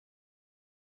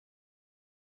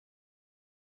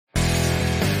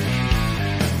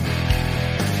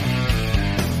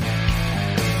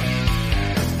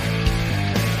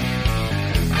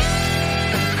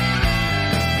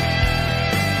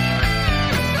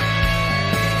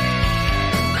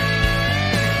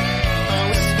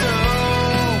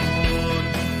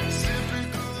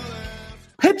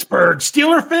Pittsburgh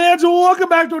Steeler fans, welcome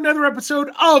back to another episode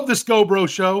of the Scho Bro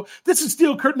Show. This is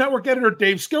Steel Curtain Network editor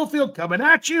Dave Schofield coming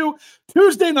at you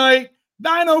Tuesday night,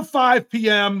 9:05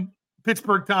 p.m.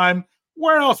 Pittsburgh time.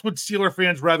 Where else would Steeler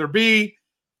fans rather be?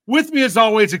 With me as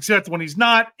always, except when he's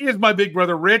not, is my big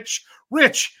brother Rich.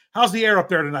 Rich, how's the air up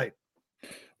there tonight?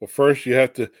 Well, first you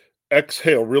have to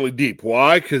exhale really deep.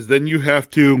 Why? Because then you have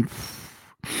to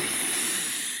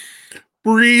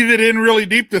breathe it in really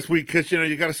deep this week because,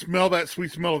 you got to smell that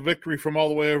sweet smell of victory from all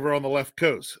the way over on the left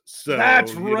coast. So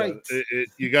that's right.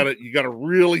 You got to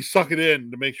really suck it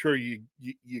in to make sure you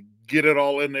get it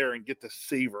all in there and get to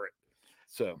savor it.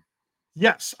 So,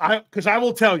 yes, because I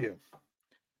will tell you,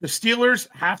 the Steelers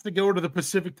have to go to the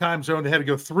Pacific time zone. They had to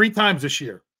go 3 times this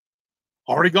year.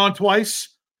 Already gone twice,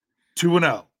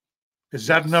 2-0. Is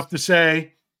that enough to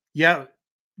say, yeah,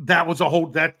 that was a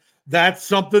whole that's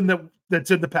something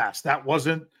that's in the past.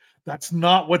 That's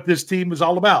not what this team is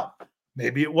all about.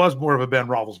 Maybe it was more of a Ben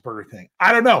Roethlisberger thing.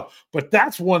 I don't know. But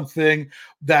that's one thing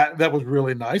that was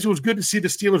really nice. It was good to see the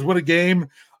Steelers win a game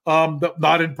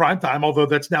not in prime time, although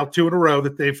that's now 2 in a row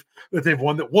that they've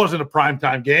won that wasn't a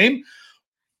primetime game.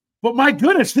 But my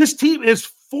goodness, this team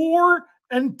is 4-2.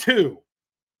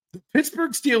 The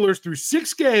Pittsburgh Steelers through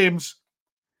 6 games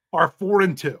are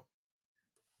 4-2.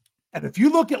 And if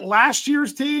you look at last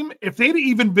year's team, if they'd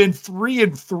even been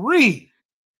 3-3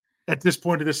 at this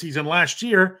point of the season last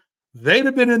year, they'd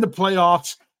have been in the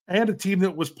playoffs and a team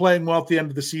that was playing well at the end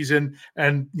of the season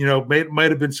and,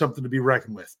 might have been something to be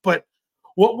reckoned with. But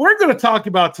what we're going to talk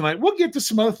about tonight, we'll get to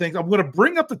some other things. I'm going to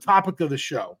bring up the topic of the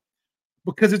show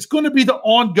because it's going to be the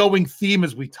ongoing theme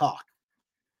as we talk.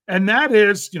 And that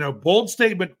is, bold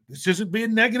statement. This isn't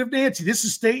being negative, Nancy. This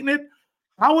is stating it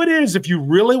how it is if you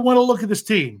really want to look at this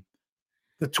team.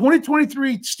 The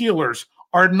 2023 Steelers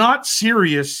are not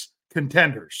serious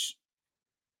contenders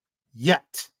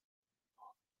yet,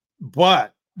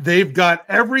 but they've got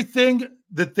everything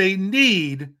that they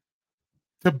need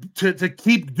to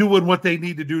keep doing what they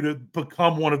need to do to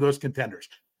become one of those contenders.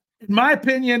 In my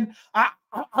opinion, I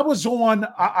was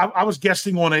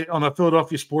guesting on a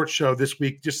Philadelphia sports show this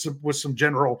week, just with some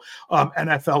general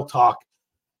NFL talk,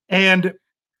 and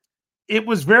it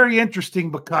was very interesting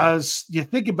because you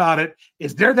think about it,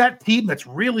 is there that team that's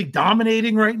really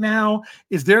dominating right now?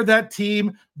 Is there that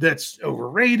team that's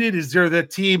overrated? Is there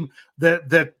that team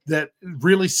that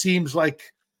really seems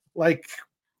like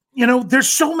there's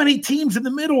so many teams in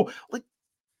the middle. Like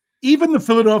even the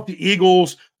Philadelphia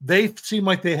Eagles, they seem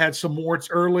like they had some warts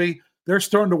early. They're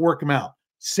starting to work them out.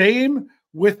 Same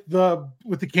with the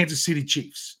Kansas City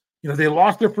Chiefs. They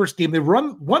lost their first game. They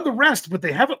won the rest, but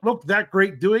they haven't looked that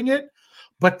great doing it.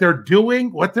 But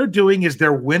what they're doing is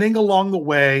they're winning along the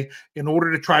way in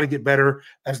order to try to get better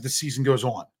as the season goes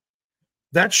on.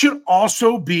 That should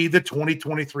also be the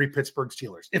 2023 Pittsburgh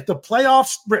Steelers. If the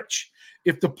playoffs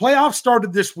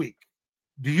started this week,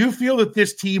 do you feel that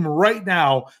this team right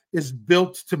now is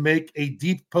built to make a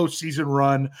deep postseason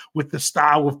run with the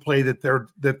style of play that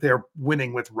they're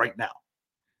winning with right now?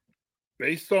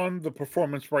 Based on the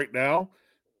performance right now,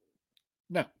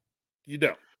 no, you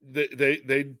don't.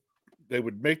 They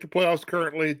would make the playoffs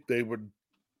currently. They would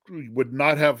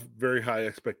not have very high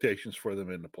expectations for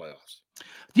them in the playoffs.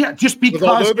 Yeah, just because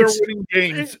although they're winning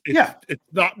games, it's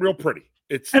not real pretty.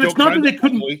 It's not that they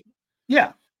couldn't.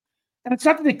 Yeah, and it's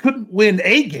not that they couldn't win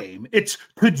a game. It's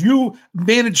could you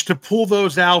manage to pull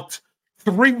those out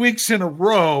 3 weeks in a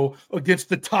row against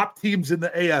the top teams in the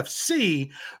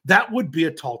AFC? That would be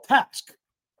a tall task.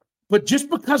 But just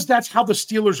because that's how the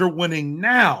Steelers are winning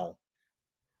now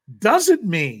doesn't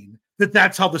mean that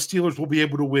that's how the Steelers will be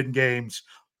able to win games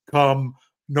come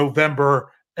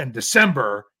November and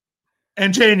December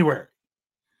and January.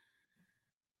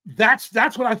 That's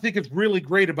what I think is really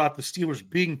great about the Steelers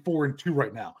being 4-2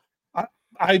 right now.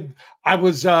 I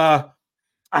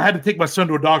had to take my son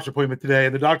to a doctor's appointment today,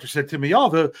 and the doctor said to me, "Oh,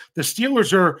 the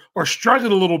Steelers are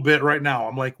struggling a little bit right now."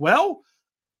 I'm like, "Well,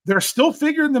 they're still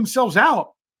figuring themselves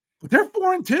out, but they're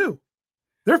 4-2.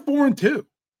 They're 4-2.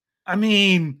 I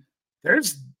mean,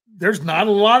 there's not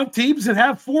a lot of teams that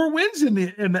have 4 wins in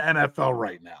the NFL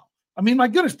right now. I mean, my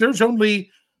goodness, there's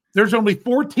only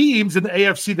 4 teams in the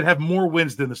AFC that have more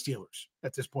wins than the Steelers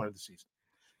at this point of the season.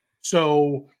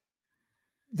 So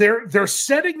they're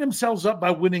setting themselves up by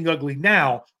winning ugly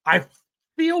now. I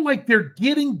feel like they're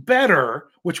getting better,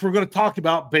 which we're going to talk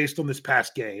about based on this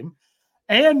past game.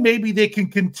 And maybe they can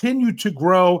continue to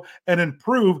grow and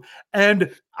improve.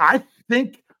 And I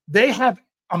think they have,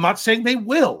 I'm not saying they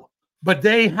will, but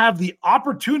they have the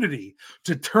opportunity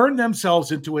to turn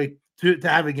themselves into to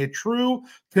having a true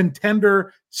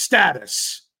contender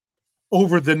status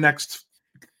over the next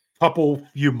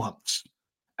few months.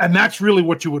 And that's really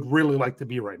what you would really like to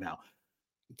be right now.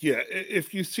 Yeah,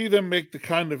 if you see them make the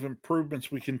kind of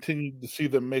improvements we continued to see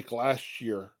them make last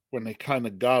year when they kind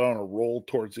of got on a roll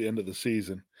towards the end of the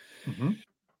season,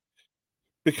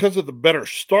 because of the better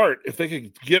start, if they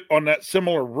could get on that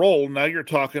similar roll, now you're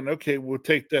talking, okay, we'll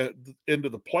take that into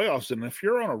the playoffs. And if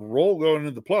you're on a roll going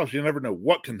into the playoffs, you never know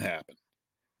what can happen.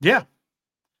 Yeah.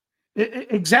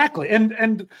 Exactly.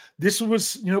 And this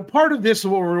was, part of this,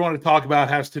 what we want to talk about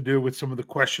has to do with some of the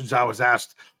questions I was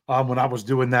asked when I was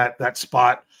doing that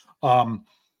spot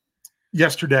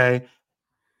yesterday.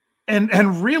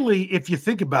 And really, if you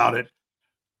think about it,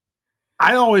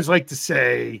 I always like to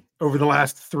say over the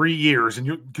last 3 years, and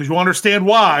because you understand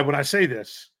why when I say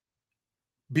this,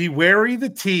 be wary the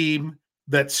team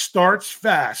that starts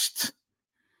fast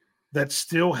that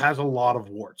still has a lot of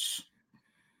warts.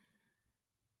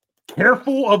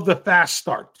 Careful of the fast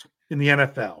start in the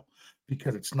NFL,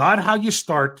 because it's not how you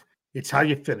start, it's how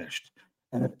you finished.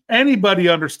 And if anybody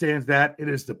understands that, it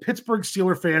is the Pittsburgh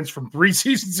Steelers fans from 3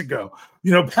 seasons ago.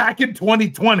 Back in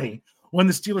 2020, when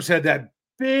the Steelers had that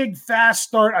big fast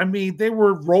start. I mean, they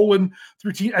were rolling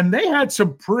through teams, and they had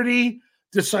some pretty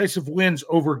decisive wins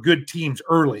over good teams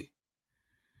early.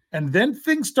 And then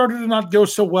things started to not go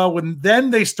so well when then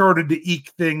they started to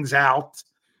eke things out.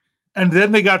 And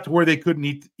then they got to where they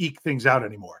couldn't eke things out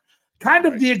anymore. Kind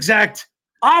of the exact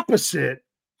opposite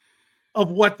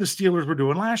of what the Steelers were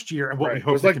doing last year and what we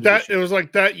hoped. It was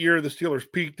like that year the Steelers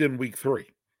peaked in week 3.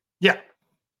 Yeah.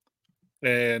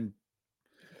 And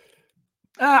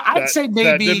I'd say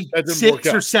maybe 6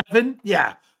 or 7.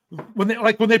 Yeah. When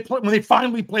they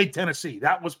finally played Tennessee,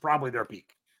 that was probably their peak.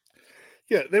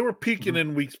 Yeah, they were peaking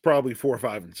in weeks probably 4,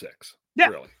 5, and 6. Yeah.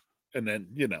 Really. And then,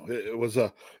 it was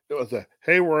a,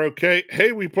 hey, we're okay.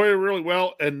 Hey, we played really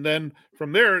well. And then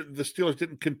from there, the Steelers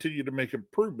didn't continue to make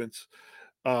improvements.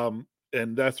 And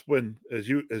that's when, as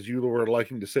you were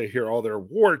liking to say here, all their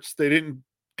warts, they didn't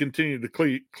continue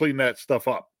to clean that stuff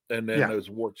up. And then those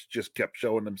warts just kept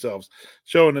showing themselves,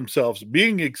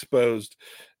 being exposed.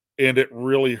 And it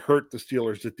really hurt the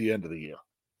Steelers at the end of the year.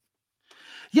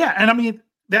 Yeah. And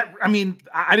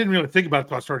I didn't really think about it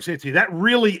until I started saying it to you. That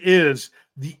really is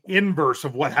the inverse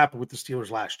of what happened with the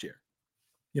Steelers last year.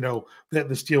 That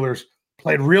the Steelers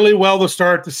played really well to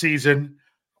start the season,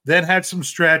 then had a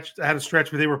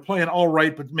stretch where they were playing all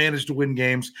right, but managed to win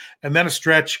games, and then a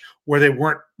stretch where they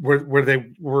weren't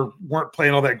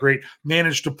playing all that great,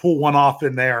 managed to pull one off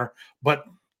in there, but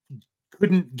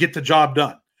couldn't get the job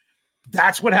done.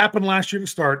 That's what happened last year to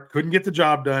start. Couldn't get the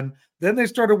job done. Then they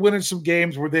started winning some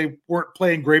games where they weren't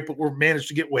playing great, but were managed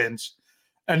to get wins.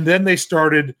 And then they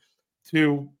started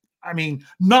to,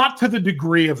 not to the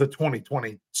degree of the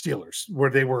 2020 Steelers,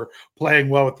 where they were playing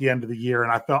well at the end of the year.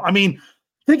 And I felt,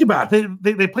 think about it.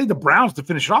 They played the Browns to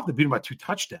finish it off. They beat them by 2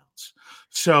 touchdowns.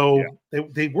 So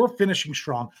they were finishing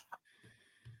strong.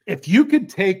 If you could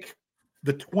take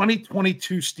the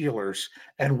 2022 Steelers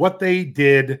and what they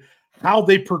did, how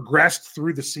they progressed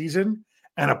through the season,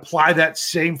 and apply that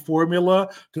same formula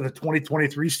to the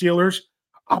 2023 Steelers,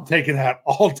 I'm taking that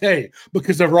all day,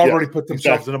 because they've already put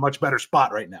themselves in a much better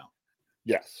spot right now.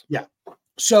 Yes. Yeah.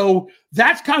 So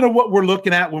that's kind of what we're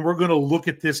looking at when we're going to look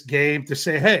at this game, to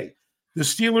say, hey, the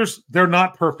Steelers, they're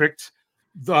not perfect.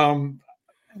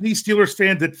 These Steelers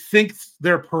fans that think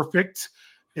they're perfect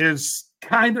is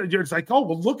kind of, it's like, oh,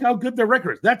 well, look how good their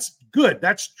record is. That's good.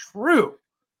 That's true.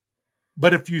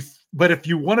 But if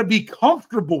you want to be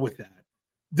comfortable with that,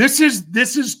 this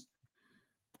is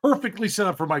perfectly set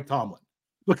up for Mike Tomlin,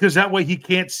 because that way he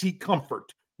can't seek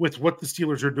comfort with what the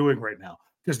Steelers are doing right now,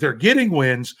 because they're getting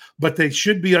wins, but they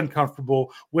should be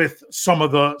uncomfortable with some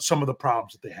of the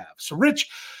problems that they have. So, Rich,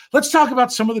 let's talk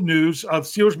about some of the news.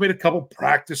 Steelers made a couple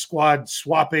practice squad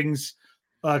swappings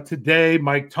today.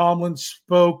 Mike Tomlin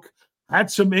spoke, had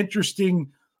some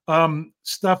interesting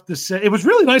stuff to say. It was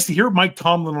really nice to hear Mike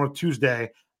Tomlin on a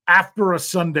Tuesday after a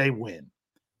Sunday win,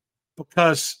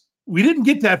 because we didn't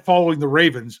get that following the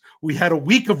Ravens. We had a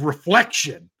week of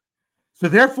reflection. So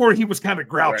therefore he was kind of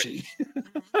grouchy.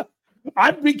 Right.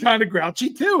 I'd be kind of grouchy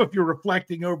too if you're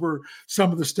reflecting over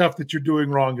some of the stuff that you're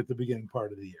doing wrong at the beginning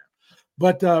part of the year.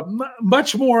 But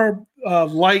much more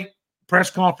light press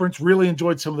conference. Really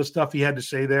enjoyed some of the stuff he had to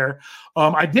say there.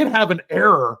 I did have an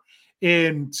error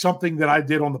in something that I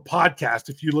did on the podcast,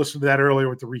 if you listened to that earlier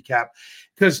with the recap,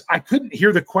 because I couldn't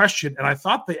hear the question, and I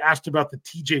thought they asked about the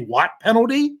TJ Watt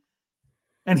penalty,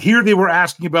 and here they were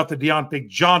asking about the Deontay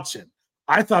Johnson.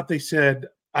 I thought they said,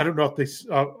 I don't know if they,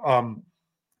 I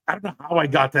don't know how I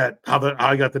got that, how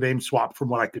I got the name swapped from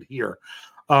what I could hear.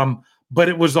 But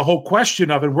it was the whole question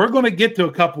of, and we're going to get to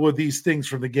a couple of these things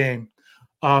from the game.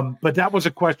 But that was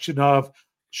a question of,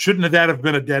 shouldn't that have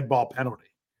been a dead ball penalty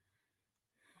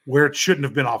where it shouldn't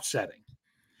have been offsetting?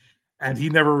 And he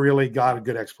never really got a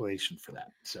good explanation for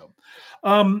that. So,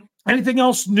 anything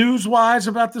else news-wise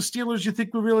about the Steelers you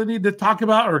think we really need to talk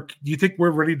about, or do you think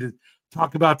we're ready to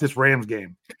talk about this Rams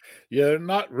game? Yeah,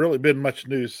 not really been much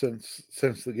news since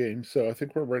the game, so I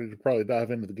think we're ready to probably dive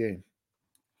into the game.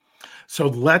 So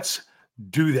let's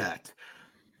do that.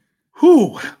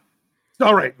 Whew.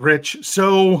 All right, Rich.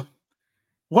 So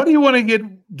what do you want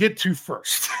to get to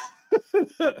first?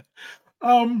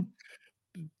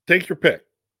 Take your pick.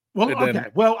 Well, okay.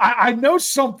 Well, I know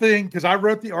something because I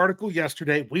wrote the article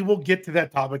yesterday. We will get to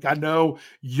that topic. I know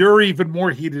you're even more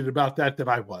heated about that than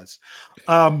I was.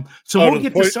 So we'll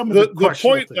get to some of the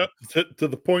point to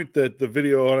the point that the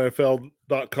video on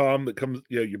NFL.com that comes,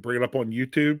 you bring it up on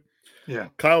YouTube. Yeah.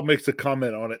 Kyle makes a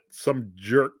comment on it. Some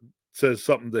jerk says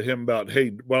something to him about,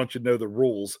 hey, why don't you know the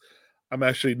rules? I'm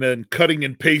actually then cutting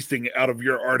and pasting out of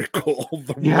your article.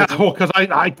 Well, because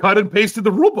I cut and pasted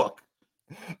the rule book.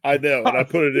 I know, and I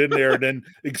put it in there and then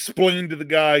explained to the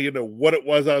guy, what it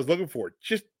was I was looking for.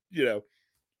 Just,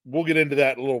 we'll get into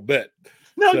that in a little bit.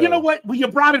 No, you know what? Well, you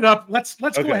brought it up. Let's go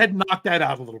ahead and knock that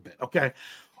out a little bit. Okay.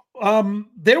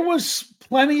 There was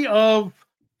plenty of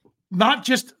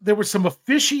there were some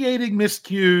officiating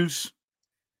miscues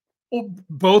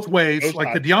both ways,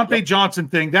 like the Deontay Johnson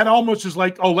thing. That almost is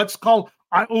like, let's call.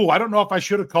 I don't know if I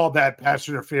should have called that pass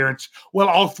interference. Well,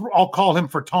 I'll call him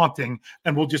for taunting,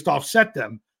 and we'll just offset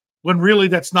them. When really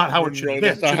that's not how it should have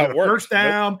been. It should have been first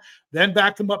down, then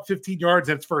back them up 15 yards,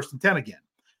 and it's 1st and 10 again.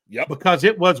 Yep. Because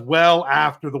it was well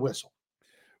after the whistle.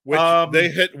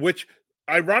 Which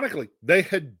ironically they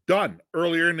had done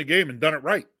earlier in the game and done it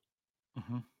right.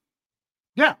 Mm-hmm.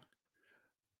 Yeah.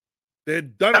 They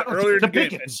had done it earlier in the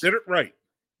game and did it right.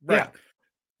 Right.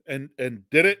 Yeah. And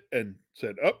did it and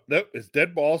said, no, it's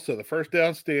dead ball. So the first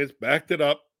down stands, backed it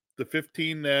up to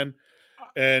 15 then,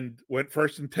 and went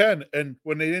 1st and 10. And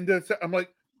when they ended it, I'm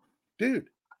like, dude,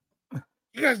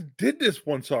 you guys did this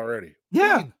once already.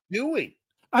 Yeah. What are you doing?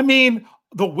 I mean,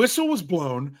 the whistle was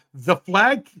blown. The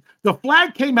flag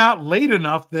came out late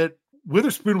enough that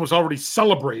Witherspoon was already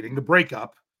celebrating the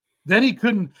breakup. Then he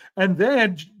couldn't, and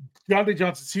then Deontay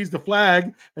Johnson sees the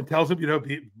flag and tells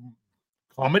him,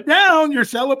 calm it down, your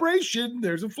celebration.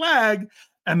 There's a flag.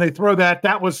 And they throw that.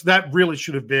 That really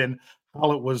should have been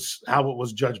how it was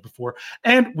judged before.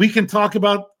 And we can talk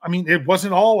about, it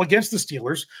wasn't all against the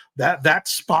Steelers. That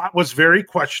spot was very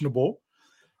questionable.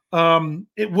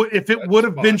 If it would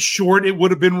have been short, it would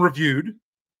have been reviewed.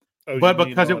 But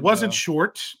because it wasn't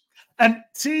short, and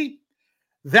see,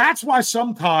 that's why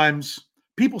sometimes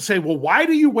people say, well, why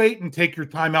do you wait and take your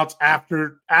timeouts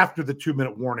after the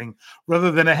 2-minute warning rather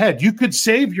than ahead? You could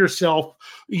save yourself,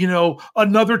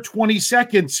 another 20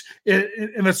 seconds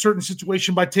in a certain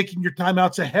situation by taking your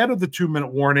timeouts ahead of the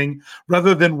 2-minute warning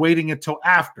rather than waiting until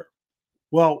after.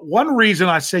 Well, one reason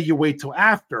I say you wait till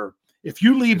after, if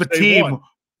you leave a team,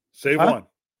 save one.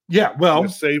 Yeah, well,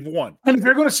 save one. And if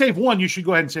you're going to save one, you should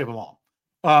go ahead and save them all,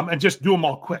 and just do them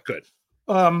all quick. Good.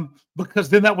 Because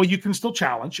then that way you can still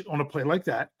challenge on a play like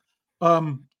that.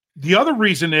 The other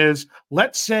reason is,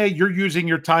 let's say you're using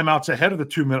your timeouts ahead of the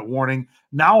 2-minute warning.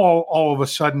 Now all of a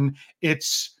sudden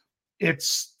it's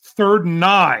 3rd and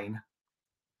 9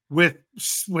 with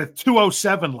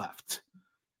 2:07 left.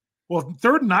 Well,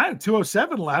 3rd and 9 with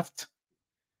 2:07 left.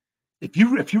 If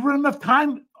you run enough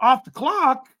time off the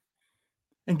clock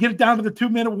and get it down to the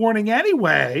 2-minute warning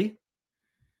anyway,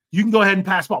 you can go ahead and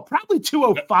pass ball. Probably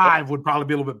 2:05 would probably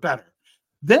be a little bit better.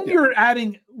 Then you're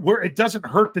adding where it doesn't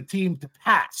hurt the team to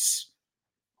pass.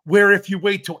 Where if you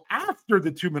wait till after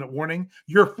the 2-minute warning,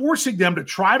 you're forcing them to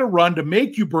try to run to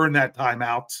make you burn that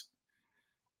timeout,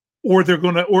 or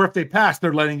if they pass,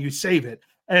 they're letting you save it.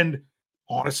 And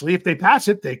honestly, if they pass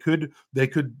it, they would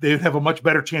have a much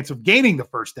better chance of gaining the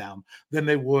first down than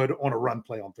they would on a run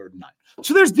play on 3rd and 9.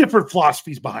 So there's different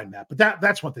philosophies behind that, but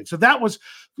that's one thing. So that was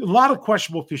a lot of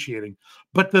questionable officiating.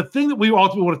 But the thing that we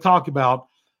ultimately want to talk about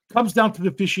comes down to the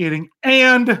officiating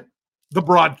and the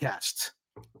broadcast.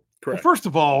 Correct. Well, first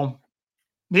of all,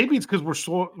 maybe it's because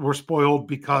we're spoiled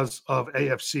because of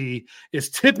AFC. Is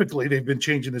typically, they've been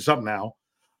changing this up now,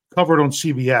 covered on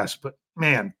CBS. But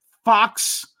man,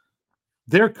 Fox,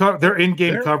 their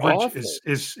in-game coverage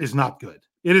is not good.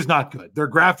 It is not good. Their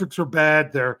graphics are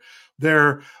bad.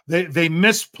 They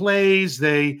miss plays.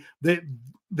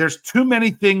 There's too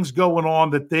many things going on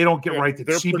that they don't get right. That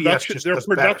CBS their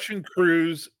production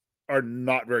crews are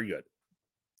not very good.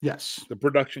 Yes, the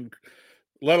production,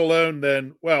 let alone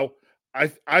then. Well,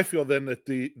 I feel then that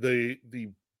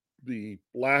the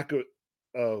lack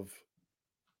of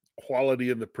quality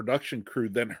in the production crew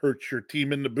then hurts your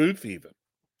team in the booth even.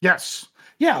 Yes.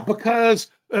 Yeah, because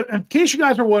in case you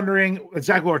guys are wondering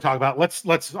exactly what we're talking about,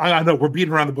 I know we're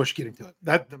beating around the bush getting to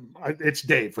it. It's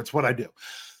Dave. It's what I do.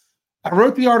 I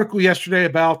wrote the article yesterday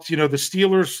about, the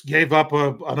Steelers gave up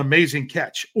an amazing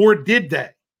catch, or did they?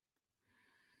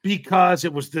 Because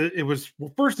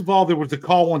well, first of all, there was the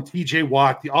call on TJ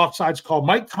Watt, the offsides call.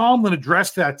 Mike Tomlin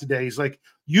addressed that today. He's like,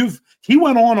 he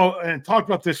went on and talked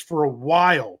about this for a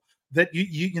while, that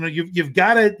you've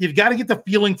got to get the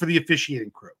feeling for the officiating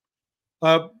crew.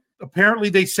 Apparently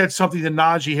they said something to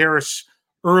Najee Harris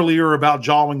earlier about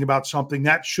jawing about something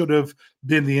that should have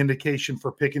been the indication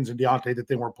for Pickens and Deontay that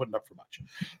they weren't putting up for much.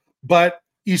 But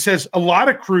he says a lot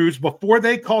of crews, before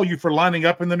they call you for lining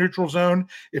up in the neutral zone,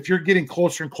 if you're getting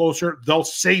closer and closer, they'll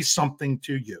say something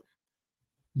to you.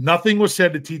 Nothing was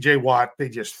said to TJ Watt. They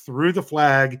just threw the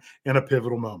flag in a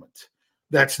pivotal moment.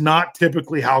 That's not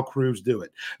typically how crews do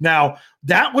it. Now,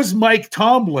 that was Mike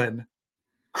Tomlin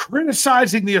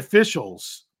criticizing the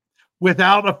officials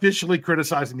without officially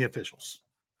criticizing the officials.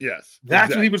 Yes. That's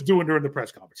exactly what he was doing during the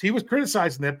press conference. He was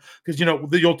criticizing them because,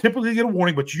 you'll typically get a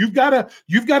warning, but you've got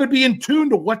to be in tune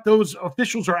to what those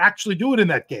officials are actually doing in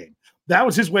that game. That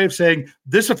was his way of saying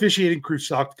this officiating crew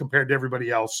sucked compared to everybody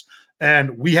else,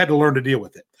 and we had to learn to deal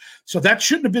with it. So that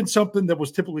shouldn't have been something that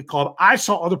was typically called. I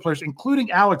saw other players,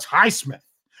 including Alex Highsmith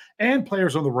and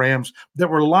players on the Rams, that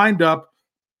were lined up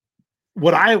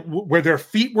where their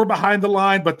feet were behind the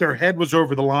line, but their head was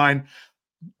over the line.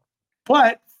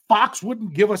 But Fox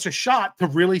wouldn't give us a shot to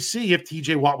really see if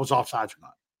TJ Watt was offsides or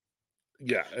not.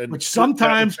 Yeah. Which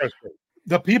sometimes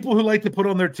the people who like to put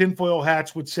on their tinfoil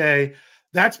hats would say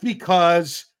that's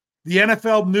because the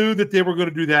NFL knew that they were going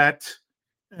to do that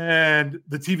and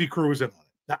the TV crew was in on it.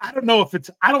 Now, I don't know if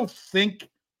I don't think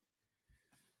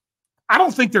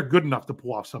they're good enough to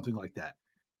pull off something like that.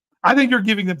 I think you're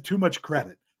giving them too much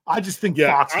credit. I just think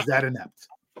Fox is that inept.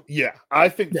 Yeah, I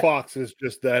think Fox is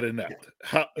just that inept.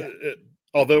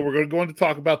 Although we're going to go on to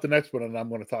talk about the next one, and I'm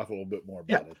going to talk a little bit more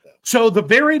about it. Though. So the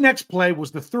very next play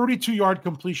was the 32-yard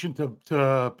completion to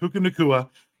Puka Nacua.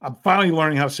 I'm finally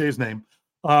learning how to say his name.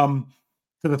 To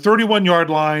the 31-yard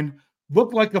line.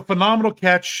 Looked like a phenomenal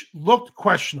catch. Looked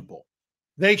questionable.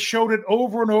 They showed it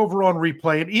over and over on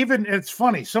replay. And even, it's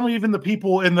funny, even the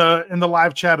people in the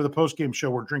live chat of the postgame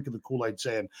show were drinking the Kool-Aid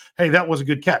saying, hey, that was a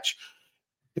good catch.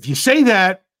 If you say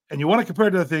that and you want to compare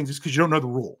it to other things, it's because you don't know the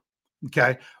rule.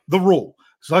 Okay? The rule.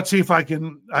 So let's see if I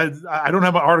can. I don't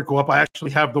have my article up. I actually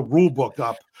have the rule book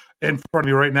up in front of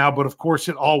me right now, but of course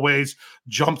it always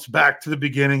jumps back to the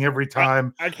beginning every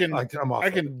time. I can tell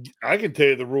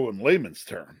you the rule in layman's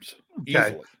terms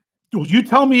easily. Well, you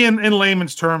tell me in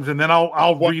layman's terms, and then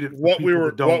I'll read it. What we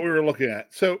were looking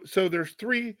at. So there's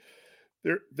three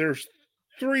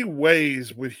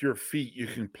ways with your feet you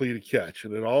can complete a catch,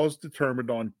 and it all is determined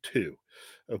on two.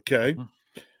 Okay,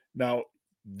 now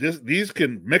these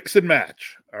can mix and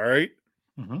match. All right,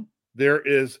 There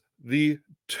is the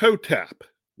toe tap,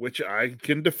 which I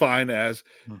can define as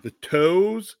the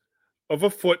toes of a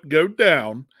foot go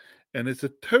down, and it's a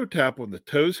toe tap when the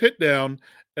toes hit down.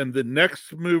 And the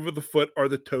next move of the foot are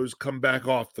the toes come back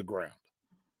off the ground.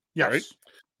 Yes. Right?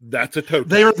 That's a toe tap.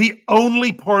 They are the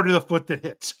only part of the foot that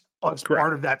hits as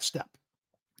part of that step.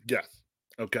 Yes.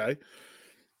 Okay.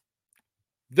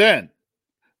 Then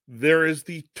there is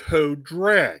the toe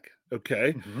drag.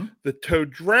 Okay. The toe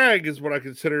drag is what I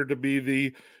consider to be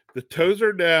the toes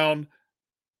are down,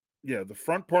 the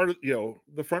front part of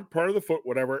the foot,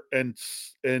 whatever, and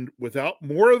without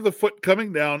more of the foot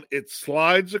coming down, it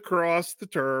slides across the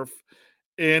turf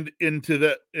and into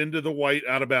the white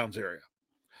out of bounds area.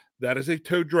 That is a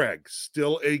toe drag,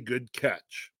 still a good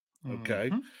catch.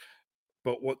 Okay.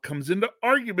 But what comes into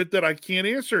argument that I can't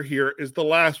answer here is the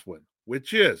last one,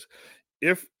 which is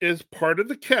if is part of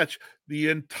the catch, the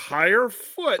entire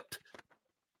foot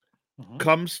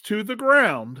comes to the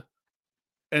ground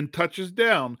and touches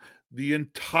down, the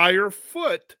entire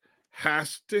foot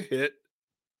has to hit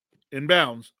in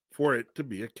bounds for it to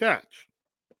be a catch.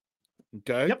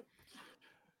 Okay? Yep.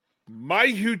 My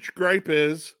huge gripe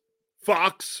is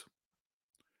Fox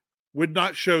would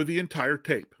not show the entire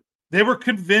tape. They were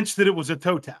convinced that it was a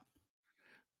toe tap.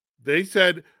 They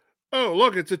said, oh,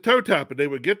 look, it's a toe tap, and they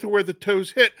would get to where the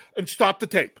toes hit and stop the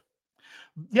tape.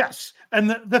 Yes. And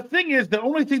the thing is, the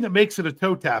only thing that makes it a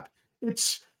toe tap,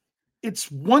 it's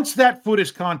once that foot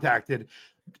is contacted,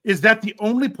 is that the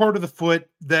only part of the foot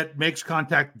that makes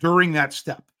contact during that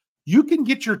step? You can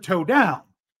get your toe down,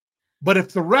 but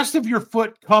if the rest of your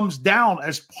foot comes down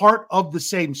as part of the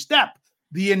same step,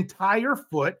 the entire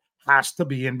foot has to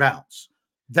be in bounds.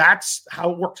 That's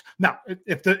how it works. Now,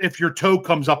 if your toe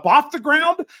comes up off the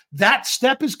ground, that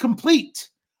step is complete.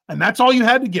 And that's all you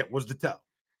had to get was the toe.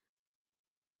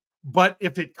 But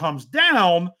if it comes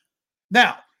down,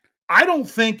 now, I don't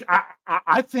think,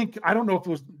 I think, I don't know if it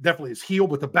was definitely his heel,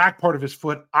 but the back part of his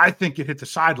foot, I think it hit the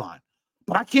sideline.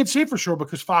 But I can't say for sure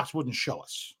because Fox wouldn't show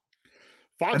us.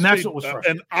 And that's what was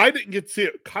frustrating. And I didn't get to see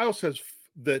it. Kyle says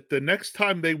that the next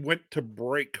time they went to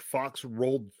break, Fox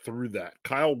rolled through that.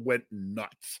 Kyle went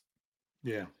nuts.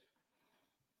 Yeah.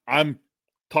 I'm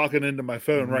talking into my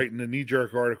phone, writing a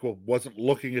knee-jerk article, wasn't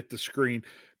looking at the screen.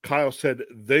 Kyle said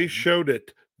they showed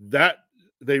it, that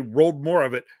they rolled more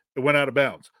of it, it went out of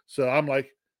bounds. So I'm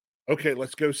like, okay,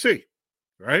 let's go see.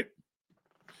 Right?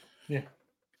 Yeah.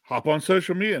 Hop on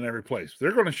social media and every place.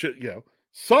 They're going to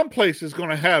some place is going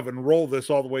to have and roll this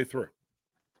all the way through.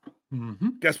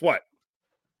 Guess what?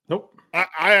 Nope.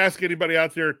 I ask anybody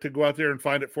out there to go out there and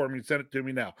find it for me and send it to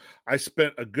me now. I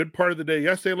spent a good part of the day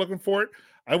yesterday looking for it.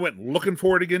 I went looking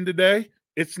for it again today.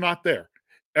 It's not there.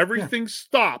 Everything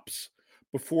stops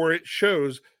before it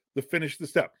shows the finish the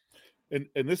step. And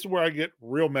this is where I get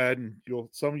real mad. And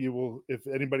some of you will, if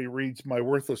anybody reads my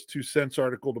worthless 2 cents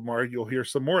article tomorrow, you'll hear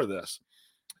some more of this.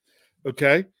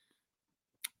 Okay.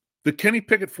 The Kenny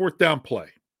Pickett 4th down play.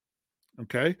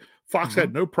 Okay. Fox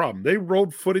had no problem. They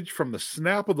rolled footage from the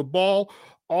snap of the ball,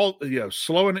 all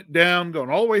slowing it down, going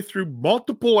all the way through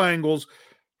multiple angles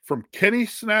from Kenny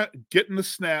getting the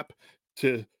snap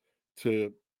to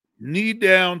knee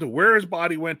down to where his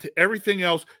body went to everything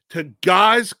else to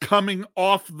guys coming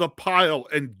off the pile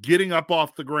and getting up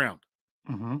off the ground.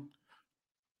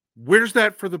 Where's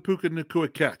that for the Puka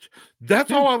Nacua catch? That's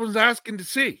all I was asking to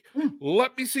see.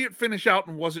 Let me see it finish out,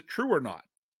 and was it true or not?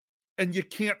 And you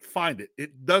can't find it.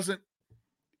 It doesn't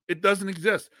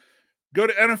exist. Go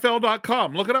to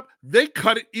NFL.com, look it up. They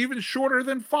cut it even shorter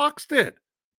than Fox did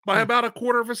by about a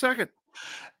quarter of a second.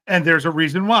 And there's a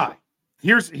reason why.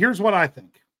 Here's what I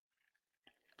think.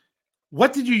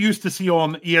 What did you used to see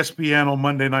on ESPN on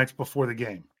Monday nights before the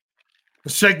game? A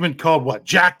segment called what?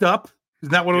 Jacked Up?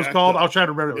 Isn't that what it was called? I'll try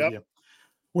to remember it with you.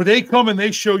 Where they come and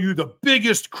they show you the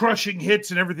biggest crushing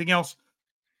hits and everything else,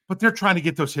 but they're trying to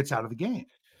get those hits out of the game.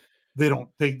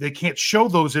 They can't show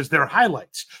those as their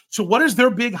highlights. So what is their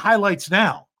big highlights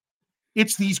now?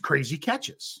 It's these crazy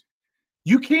catches.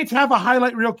 You can't have a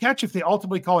highlight reel catch if they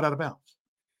ultimately call it out of bounds.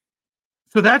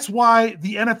 So that's why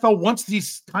the NFL wants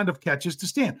these kind of catches to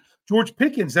stand. George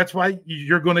Pickens, that's why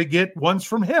you're going to get ones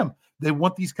from him. They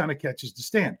want these kind of catches to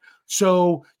stand.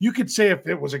 So you could say if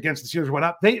it was against the Steelers or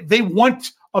whatnot, they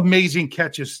want amazing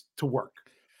catches to work.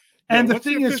 And the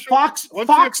thing is, Fox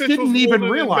didn't even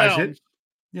realize it.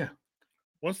 Yeah.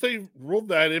 Once they ruled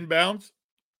that inbounds,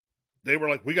 they were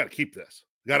like, we got to keep this.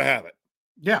 We got to have it.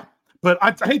 Yeah. But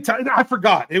I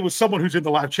forgot. It was someone who's in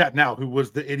the live chat now who was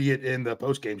the idiot in the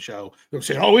postgame show. They'll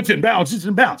say, oh, it's in bounds. It's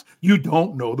in bounds. You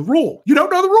don't know the rule. You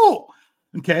don't know the rule.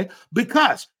 Okay.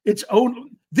 Because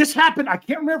this happened. I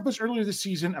can't remember if it was earlier this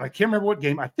season, and I can't remember what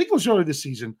game. I think it was earlier this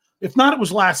season. If not, it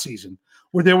was last season,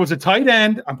 where there was a tight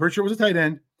end. I'm pretty sure it was a tight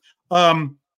end.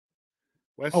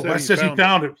 Wes says he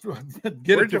found it.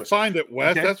 Where'd you find it,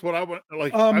 Wes? Okay. That's what I want.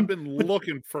 Like, I've been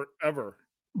looking forever.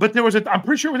 But there was I'm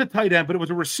pretty sure it was a tight end, but it was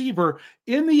a receiver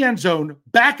in the end zone,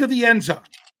 back of the end zone.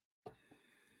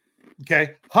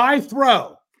 Okay. High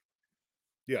throw.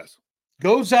 Yes.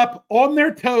 Goes up on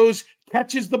their toes,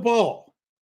 catches the ball.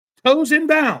 Toes in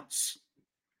bounds.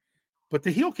 But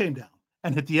the heel came down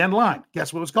and hit the end line.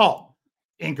 Guess what it was called?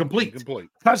 Incomplete.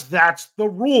 Because that's the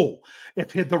rule.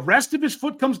 If the rest of his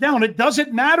foot comes down, it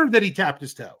doesn't matter that he tapped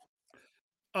his toe.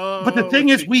 But the thing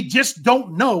is, we just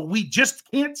don't know. We just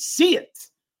can't see it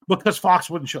because Fox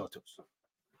wouldn't show it to us.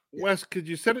 Wes, could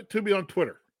you send it to me on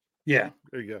Twitter? Yeah.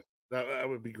 There you go. That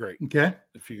would be great. Okay.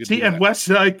 If you could see, and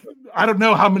Wes, I don't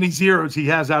know how many zeros he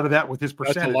has out of that with his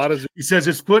percentage. That's a lot of he says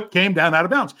his foot came down out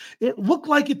of bounds. It looked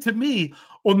like it to me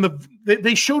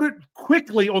they showed it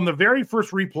quickly on the very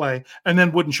first replay and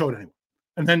then wouldn't show it anymore.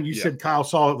 And then you said Kyle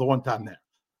saw it the one time there.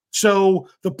 So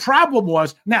the problem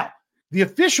was, now the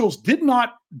officials did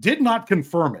not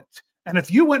confirm it. And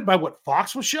if you went by what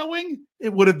Fox was showing,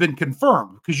 it would have been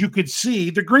confirmed because you could see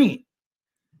the green.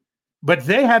 But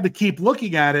they had to keep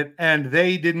looking at it, and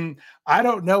they didn't. I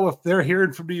don't know if they're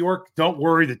hearing from New York. Don't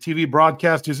worry, the TV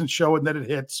broadcast isn't showing that it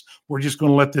hits. We're just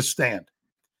going to let this stand.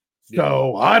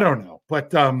 So I don't know,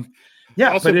 but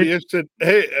yeah. Also, be interested.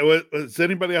 Hey, was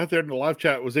anybody out there in the live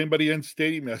chat? Was anybody in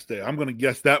stadium yesterday? I'm going to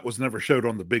guess that was never showed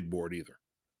on the big board either.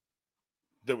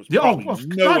 There was no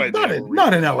way.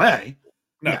 Not in LA.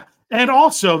 No. Yeah. And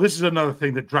also, this is another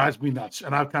thing that drives me nuts,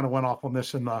 and I kind of went off on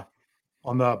this in the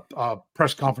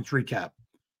press conference recap.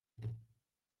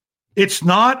 It's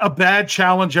not a bad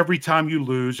challenge every time you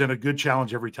lose and a good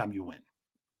challenge every time you win.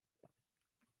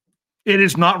 It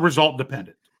is not result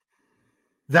dependent.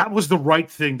 that was the right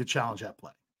thing to challenge that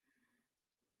play.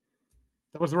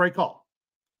 That was the right call.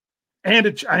 And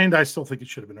I still think it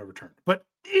should have been overturned. But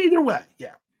either way,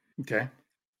 yeah. Okay.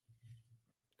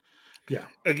 Yeah.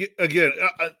 Again,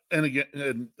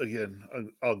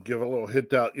 I'll give a little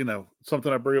hint out.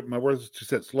 Something I bring up in my words. She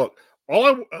says, "Look,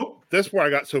 that's where I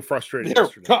got so frustrated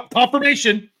yesterday."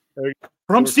 Confirmation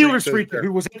from Steelers Freak,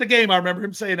 who was at the game. I remember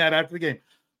him saying that after the game.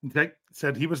 Okay,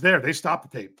 said he was there. They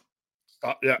stopped the tape.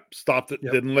 Stopped it.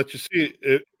 Yep. Didn't let you see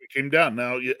it. It came down.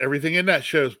 Now everything in that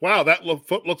shows, wow, that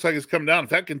foot looks like it's come down. If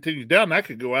that continues down, that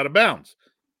could go out of bounds.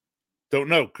 Don't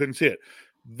know. Couldn't see it.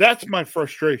 That's my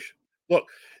frustration. Look,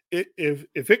 if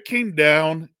it came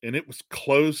down and it was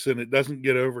close and it doesn't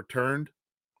get overturned,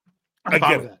 I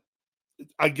get it.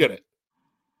 I get it.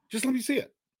 Just let me see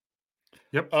it.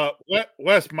 Yep.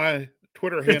 Wes, my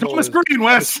Twitter handle is Green,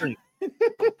 Wes.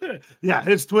 Yeah,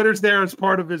 his Twitter's there as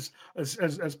part of his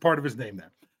as part of his name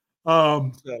there.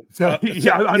 I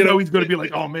know he's going to be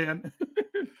like, oh man.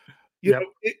 You know,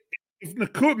 if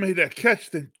Nakua made that catch,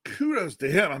 then kudos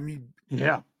to him. I mean,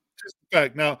 yeah. Just the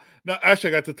fact. Now,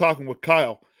 actually, I got to talking with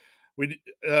Kyle.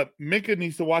 Minka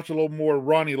needs to watch a little more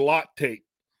Ronnie Lott tape.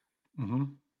 Mm-hmm.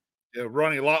 Yeah,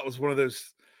 Ronnie Lott was one of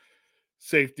those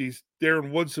safeties.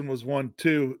 Darren Woodson was one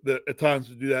too that at times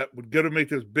would do that, would go to make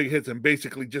those big hits and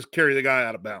basically just carry the guy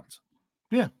out of bounds.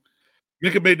 Yeah.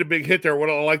 Minka made the big hit there.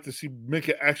 What I like to see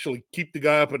Minka actually keep the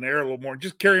guy up in the air a little more,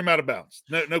 just carry him out of bounds.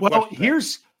 No well,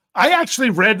 question.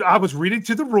 I was reading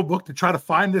through the rule book to try to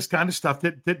find this kind of stuff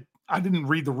that I didn't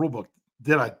read the rule book.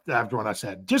 Did I after what I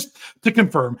said? Just to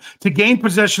confirm, to gain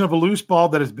possession of a loose ball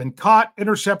that has been caught,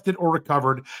 intercepted, or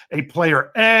recovered, a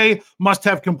player A must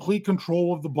have complete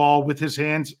control of the ball with his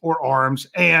hands or arms.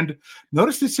 And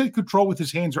notice it said control with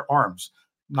his hands or arms,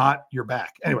 not your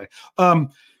back. Anyway,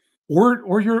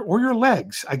 or your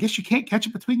legs. I guess you can't catch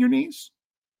it between your knees.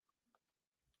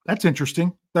 That's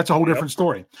interesting. That's a whole different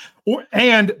story.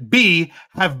 And B,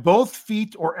 have both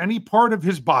feet or any part of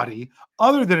his body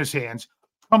other than his hands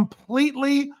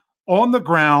completely on the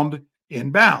ground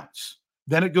in bounds.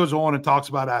 Then it goes on and talks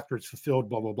about after it's fulfilled,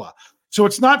 blah, blah, blah. So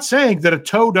it's not saying that a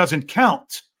toe doesn't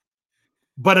count,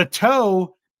 but a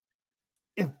toe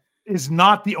is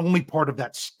not the only part of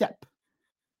that step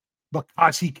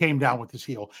because he came down with his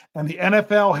heel. And the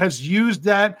NFL has used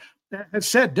that, has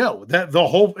said no, that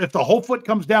if the whole foot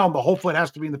comes down, the whole foot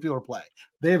has to be in the field of play.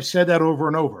 They have said that over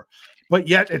and over. But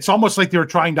yet it's almost like they were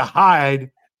trying to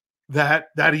hide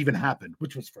that even happened,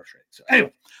 which was frustrating. So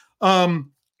anyway, all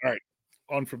right,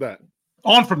 on from that.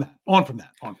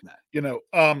 You know,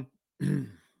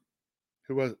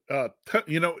 who was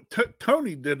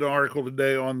Tony did an article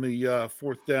today on the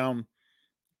fourth down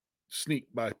sneak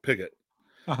by Pickett.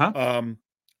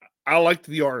 I liked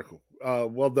the article.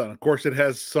 Well done. Of course, it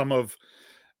has some of,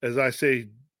 as I say,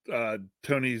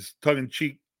 Tony's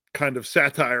tongue-in-cheek kind of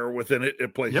satire within it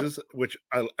at places, which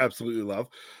I absolutely love.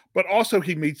 But also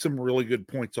he made some really good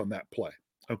points on that play.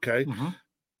 Okay. Mm-hmm.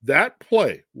 That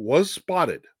play was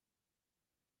spotted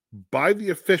by the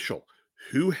official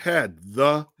who had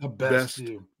the best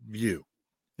view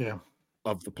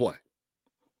of the play.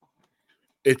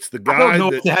 It's the guy I don't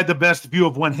know if they had the best view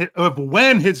of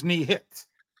when his knee hit.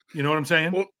 You know what I'm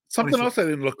saying? Well, something else I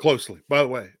didn't look closely, by the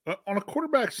way. On a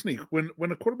quarterback sneak, when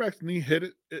a quarterback's knee hit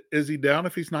it, is he down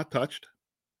if he's not touched?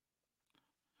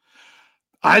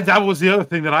 That was the other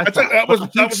thing that I thought. That was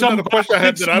another question I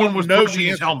had that I don't know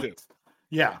the answer to.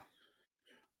 Yeah.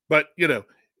 But,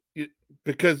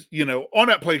 because, on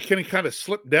that play, Kenny kind of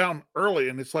slipped down early,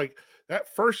 and it's like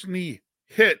that first knee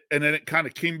hit, and then it kind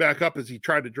of came back up as he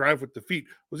tried to drive with the feet.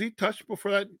 Was he touched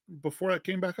before that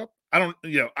came back up? I don't,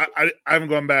 I haven't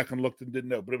gone back and looked and didn't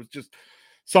know, but it was just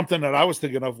something that I was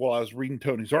thinking of while I was reading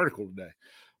Tony's article today.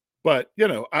 But,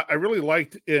 I really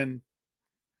liked in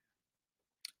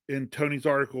Tony's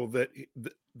article that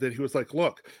he was like,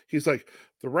 look, he's like,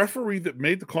 the referee that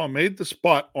made the call, made the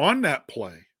spot on that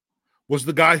play was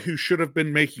the guy who should have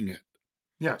been making it.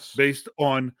 Yes. Based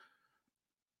on,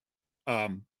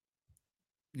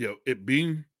 it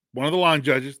being one of the line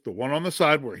judges, the one on the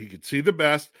side where he could see the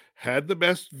best, had the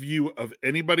best view of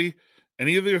any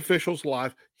of the officials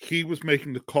live, he was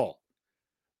making the call.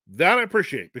 That I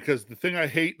appreciate, because the thing I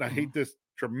hate, and I hate this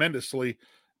tremendously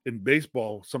in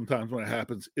baseball sometimes when it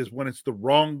happens, is when it's the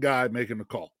wrong guy making the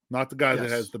call, not the guy that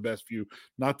has the best view,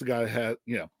 not the guy that has,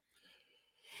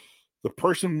 the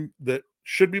person that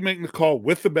should be making the call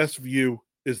with the best view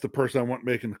is the person I want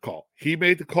making the call. He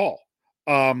made the call.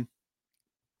 I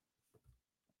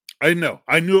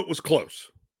knew it was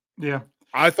close. Yeah.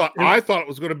 I thought it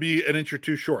was going to be an inch or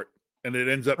two short, and it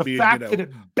ends up being, that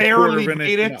it barely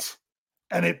made it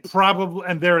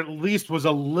and there at least was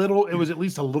at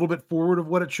least a little bit forward of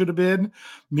what it should have been,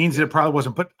 means that it probably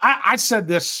wasn't. But I said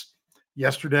this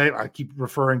yesterday. I keep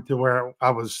referring to where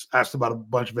I was asked about a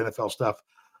bunch of NFL stuff.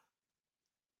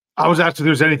 I was asked if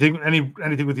there's anything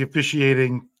with the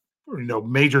officiating, or,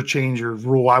 major change or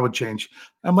rule I would change.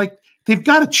 I'm like, they've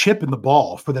got a chip in the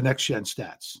ball for the next gen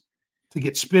stats to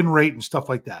get spin rate and stuff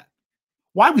like that.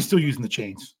 Why are we still using the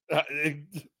chains?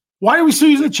 Why are we still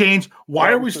using the chains?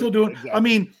 Why are we still doing? Exactly. I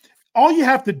mean, all you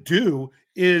have to do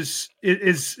is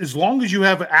as long as you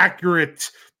have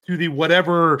accurate to the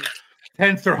whatever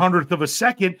 10th or 100th of a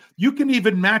second, you can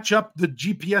even match up the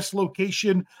GPS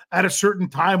location at a certain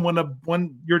time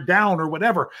when you're down or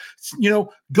whatever.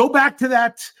 Go back to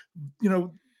that,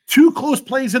 2 close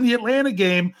plays in the Atlanta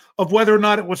game of whether or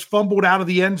not it was fumbled out of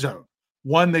the end zone.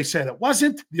 One, they said it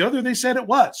wasn't. The other, they said it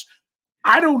was.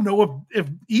 I don't know if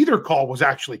either call was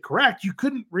actually correct. You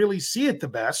couldn't really see it the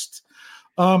best.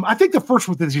 I think the first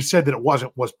one that you said that it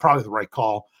wasn't was probably the right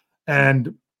call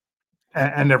and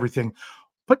everything.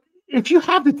 But if you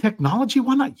have the technology,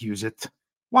 why not use it?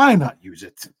 Why not use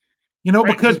it? Right.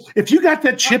 Because if you got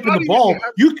that chip in the ball,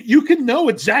 you can know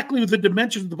exactly the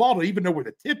dimensions of the ball to even know where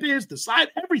the tip is, the side,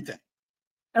 everything.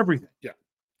 Everything. Yeah.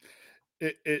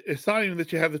 It's not even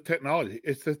that you have the technology.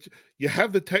 It's that you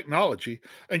have the technology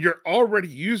and you're already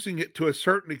using it to a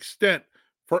certain extent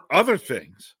for other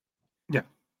things. Yeah.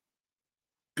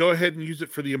 Go ahead and use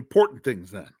it for the important things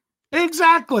then.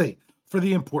 Exactly. For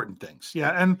the important things.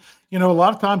 Yeah. And, a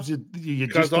lot of times you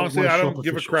because just honestly, I don't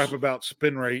give a crap about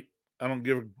spin rate. I don't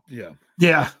give a, yeah.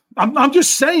 Yeah. I'm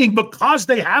just saying, because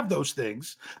they have those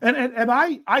things. And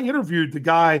I interviewed the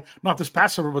guy, not this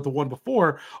past summer, but the one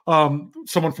before,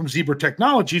 someone from Zebra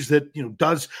Technologies that,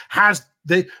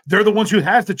 they're the ones who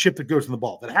has the chip that goes in the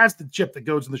ball, that has the chip that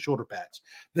goes in the shoulder pads,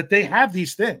 that they have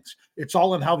these things. It's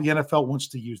all in how the NFL wants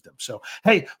to use them. So,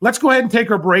 hey, let's go ahead and take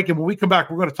our break. And when we come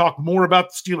back, we're going to talk more about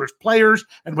the Steelers players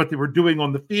and what they were doing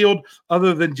on the field,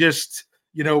 other than just,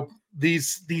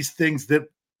 these things that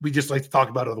we just like to talk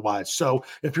about otherwise. So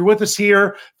if you're with us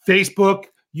here, Facebook,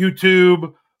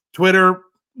 YouTube, Twitter,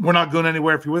 we're not going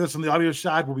anywhere. If you're with us on the audio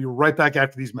side, we'll be right back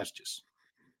after these messages.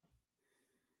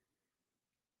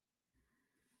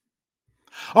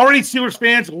 All right, Steelers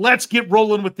fans, let's get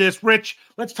rolling with this. Rich,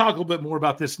 let's talk a little bit more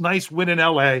about this nice win in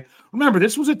LA. Remember,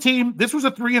 this was a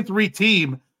 3-3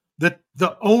 team that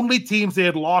the only teams they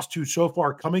had lost to so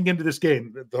far coming into this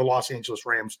game, the Los Angeles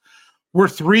Rams, were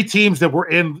 3 teams that were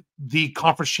in the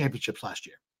conference championships last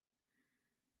year.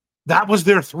 That was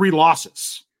their 3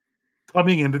 losses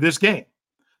coming into this game.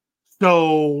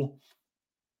 So,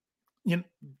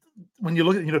 when you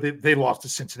look at, they lost to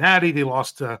Cincinnati, they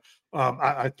lost to,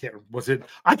 I can't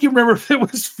remember if it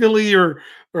was Philly or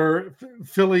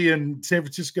Philly and San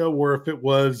Francisco, or if it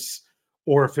was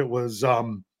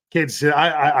Kansas City.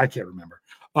 I can't remember.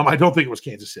 I don't think it was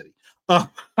Kansas City. I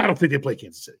don't think they played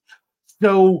Kansas City.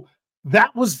 So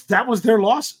that was their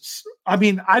losses. I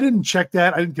mean, I didn't check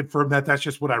that. I didn't confirm that. That's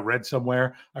just what I read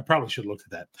somewhere. I probably should have looked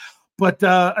at that. But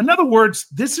in other words,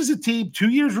 this is a team 2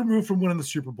 years removed from winning the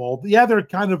Super Bowl. Yeah, they're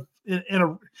kind of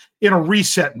in a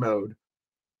reset mode.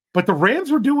 But the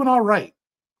Rams were doing all right.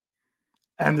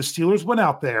 And the Steelers went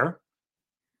out there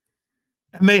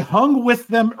and they hung with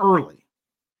them early.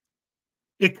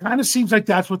 It kind of seems like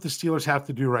that's what the Steelers have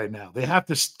to do right now. They have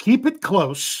to keep it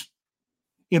close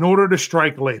in order to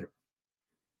strike later.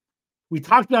 We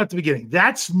talked about at the beginning.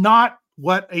 That's not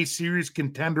what a series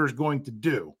contender is going to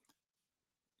do.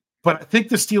 But I think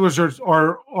the Steelers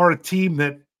are a team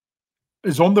that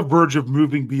is on the verge of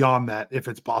moving beyond that, if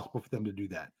it's possible for them to do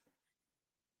that.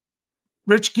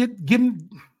 Rich,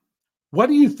 what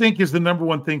do you think is the number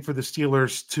one thing for the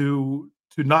Steelers to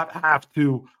not have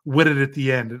to win it at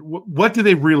the end? What do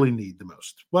they really need the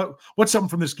most? What's something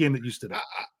from this game that you stood out?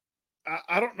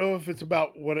 I don't know if it's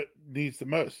about what it needs the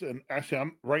most. And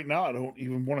actually, right now, I don't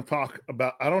even want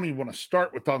to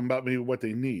start with talking about maybe what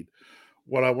they need.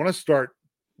 What I want to start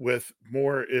with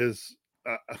more is,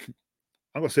 I'm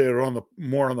going to say it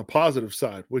more on the positive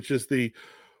side, which is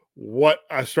what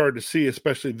I started to see,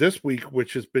 especially this week,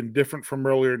 which has been different from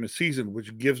earlier in the season,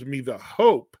 which gives me the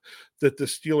hope that the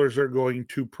Steelers are going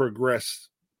to progress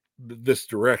this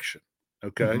direction.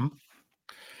 Okay. Mm-hmm.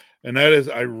 And that is,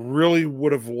 I really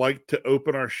would have liked to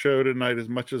open our show tonight, as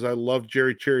much as I love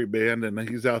Jerry Cherry Band and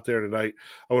he's out there tonight.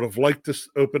 I would have liked to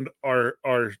open our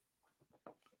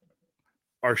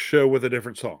show with a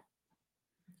different song.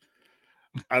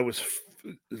 I was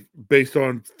based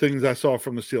on things I saw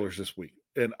from the Steelers this week.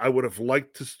 And I would have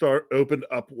liked to opened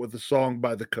up with a song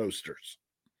by the Coasters.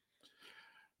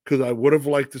 Because I would have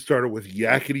liked to start it with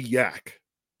Yakety Yak.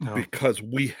 No. Because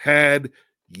we had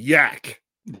yak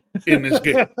in this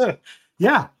game.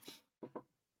 Yeah.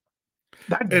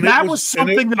 That was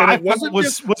something that I thought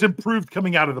was improved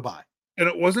coming out of the bye. And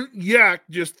it wasn't Yak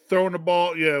just throwing the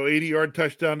ball, 80-yard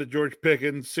touchdown to George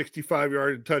Pickens,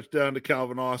 65-yard touchdown to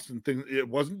Calvin Austin. Thing. It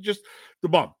wasn't just the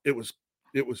bomb. It was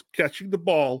catching the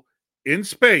ball in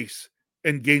space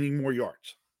and gaining more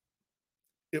yards.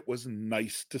 It was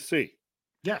nice to see.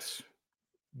 Yes.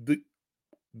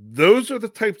 Those are the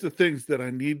types of things that I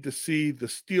need to see the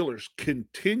Steelers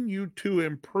continue to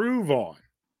improve on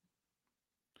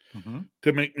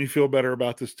to make me feel better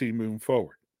about this team moving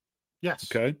forward. Yes.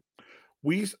 Okay.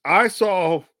 I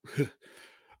saw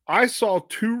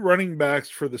 2 running backs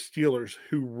for the Steelers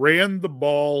who ran the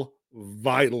ball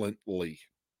violently,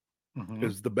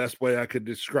 is the best way I could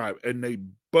describe. And they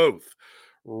both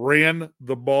ran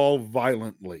the ball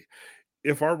violently.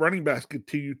 If our running backs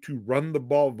continue to run the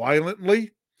ball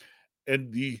violently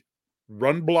and the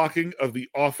run blocking of the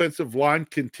offensive line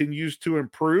continues to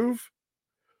improve,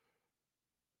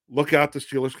 look out, the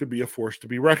Steelers could be a force to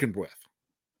be reckoned with.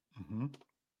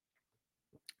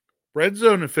 Red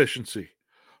zone efficiency,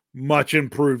 much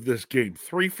improved this game.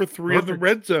 3 for 3 in the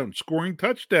red zone, scoring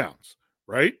touchdowns,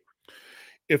 right?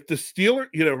 If the Steelers,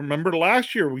 remember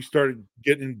last year we started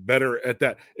getting better at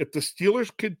that. If the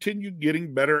Steelers continue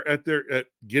getting better at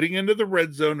getting into the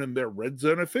red zone and their red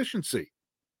zone efficiency,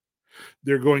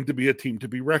 they're going to be a team to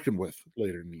be reckoned with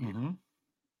later in the year.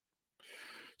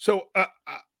 So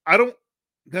I don't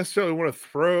necessarily want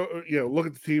to look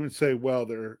at the team and say, well,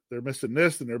 they're missing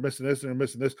this and they're missing this and they're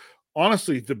missing this.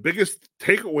 Honestly, the biggest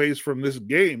takeaways from this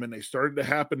game, and they started to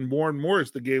happen more and more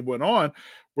as the game went on,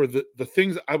 were the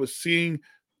things I was seeing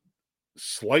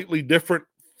slightly different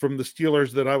from the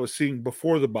Steelers that I was seeing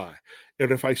before the bye.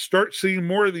 And if I start seeing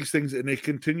more of these things and they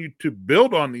continue to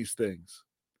build on these things,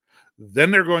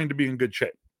 then they're going to be in good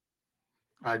shape.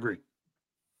 I agree.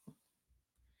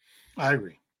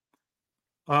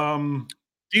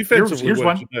 Defensively, here's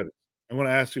one. I want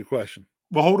to ask you a question.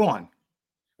 Well, hold on.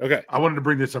 Okay. I wanted to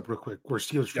bring this up real quick, where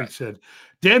Steelers Freak said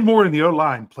Dan Moore in the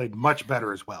O-line played much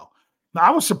better as well. Now, I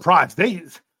was surprised.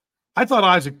 I thought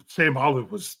Isaac Seumalo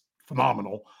was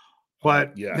phenomenal,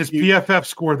 but his PFF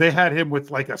score, they had him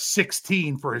with like a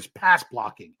 16 for his pass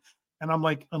blocking. And I'm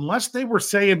like, unless they were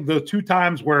saying the 2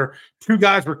 times where 2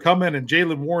 guys were coming and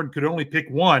Jaylen Warren could only pick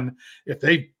one if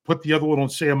they put the other one on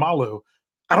Seumalo,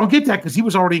 I don't get that because he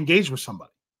was already engaged with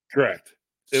somebody. Correct.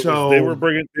 They were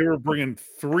bringing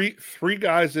three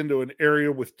guys into an area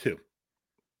with 2.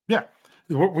 Yeah,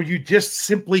 where you just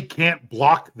simply can't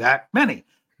block that many.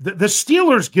 The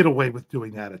Steelers get away with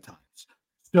doing that at times.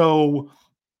 So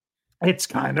it's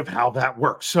kind of how that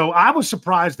works. So I was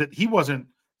surprised that he wasn't,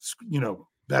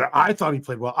 better. I thought he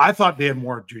played well. I thought Dan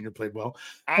Moore Jr. played well.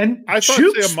 And I thought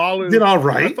Seumalo did all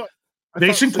right.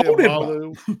 Mason Cole did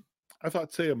well. I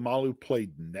thought Seumalo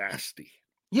played nasty.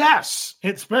 Yes,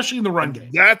 especially in the run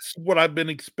game. That's what I've been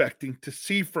expecting to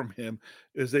see from him,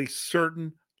 is a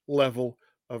certain level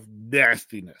of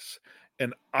nastiness.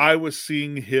 And I was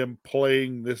seeing him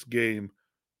playing this game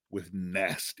with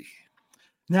nasty.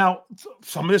 Now,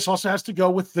 some of this also has to go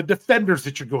with the defenders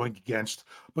that you're going against,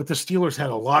 but the Steelers had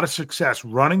a lot of success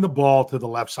running the ball to the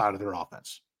left side of their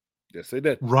offense. Yes, they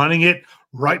did. Running it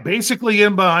right, basically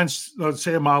in behind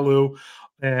Seumalo,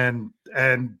 and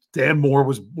Dan Moore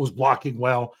was blocking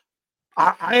well.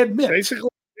 I admit.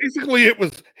 Basically, it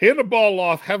was hand the ball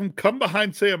off, have him come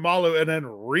behind Seumalo, and then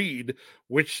read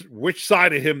which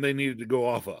side of him they needed to go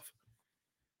off of.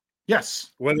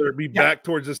 Yes. Whether it be back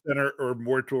towards the center or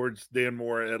more towards Dan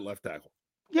Moore at left tackle.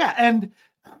 Yeah, and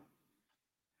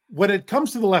when it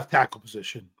comes to the left tackle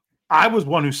position, I was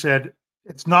one who said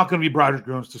it's not going to be Broderick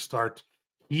Jones to start.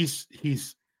 He's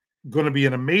going to be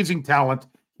an amazing talent.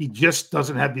 He just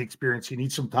doesn't have the experience. He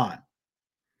needs some time.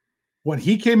 When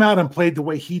he came out and played the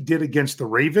way he did against the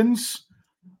Ravens,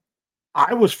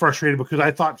 I was frustrated because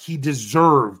I thought he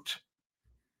deserved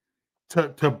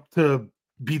to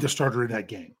be the starter in that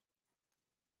game.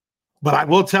 But I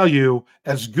will tell you,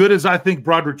 as good as I think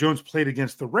Broderick Jones played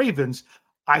against the Ravens,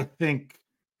 I think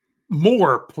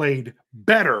Moore played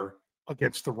better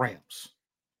against the Rams.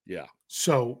 Yeah.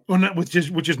 So, which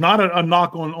is not a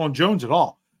knock on Jones at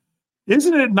all.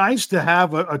 Isn't it nice to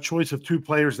have a choice of 2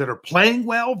 players that are playing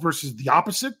well versus the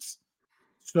opposites?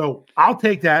 So I'll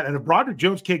take that. And if Broderick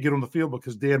Jones can't get on the field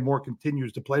because Dan Moore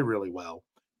continues to play really well,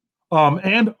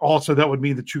 and also that would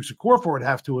mean the Chuks Okorafor would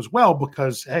have to as well,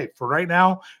 because, hey, for right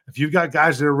now, if you've got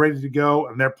guys that are ready to go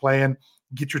and they're playing,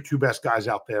 get your 2 best guys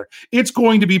out there. It's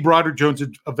going to be Broderick Jones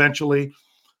eventually.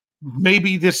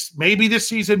 Maybe this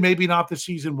season, maybe not this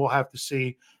season. We'll have to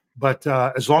see. But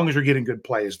as long as you're getting good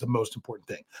play is the most important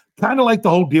thing. Kind of like the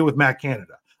whole deal with Matt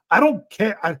Canada. I don't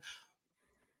care.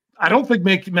 I don't think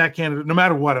Matt Canada, no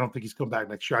matter what, I don't think he's coming back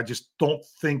next year. I just don't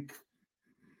think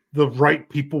the right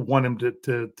people want him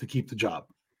to keep the job,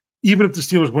 even if the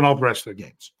Steelers win all the rest of their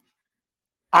games.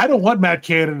 I don't want Matt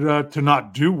Canada to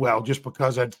not do well just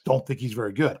because I don't think he's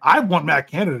very good. I want Matt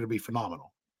Canada to be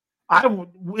phenomenal.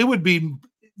 It would be,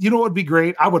 what would be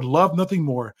great? I would love nothing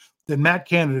more than Matt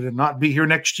Canada to not be here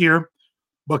next year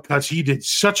because he did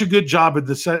such a good job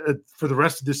for the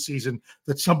rest of this season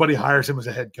that somebody hires him as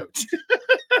a head coach.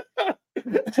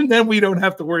 And then we don't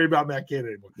have to worry about Matt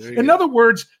Canada anymore. In other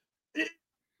words,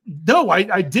 no,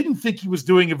 I didn't think he was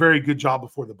doing a very good job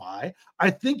before the bye. I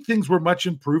think things were much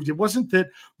improved. It wasn't that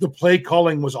the play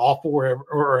calling was awful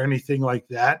or anything like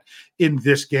that in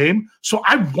this game. So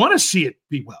I want to see it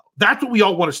be well. That's what we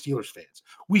all want as Steelers fans.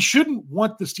 We shouldn't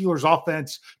want the Steelers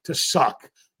offense to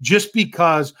suck just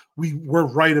because we were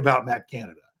right about Matt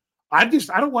Canada. I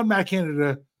don't want Matt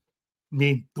Canada. I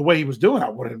mean, the way he was doing, I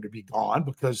want him to be gone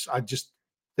because I just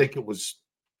think it was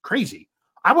crazy.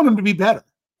 I want him to be better.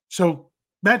 So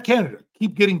Matt Canada,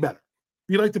 keep getting better.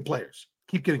 Be like the players.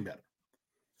 Keep getting better.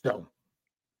 So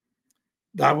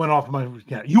I went off my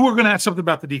 – you were going to ask something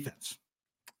about the defense.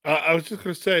 I was just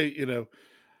going to say,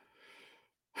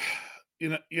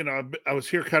 I was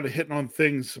here kind of hitting on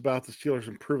things about the Steelers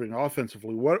improving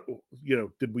offensively. What,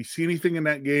 did we see anything in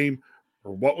that game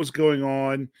or what was going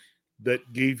on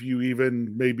that gave you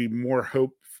even maybe more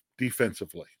hope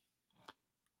defensively?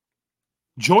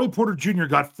 Joey Porter Jr.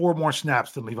 got 4 more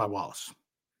snaps than Levi Wallace.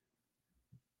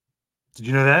 Did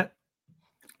you know that?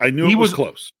 I knew it was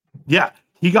close. Yeah.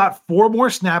 He got 4 more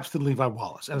snaps than Levi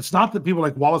Wallace. And it's not that people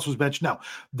like Wallace was benched. No,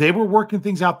 they were working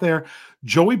things out there.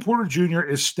 Joey Porter Jr.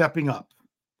 is stepping up.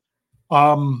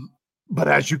 But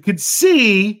as you could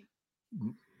see,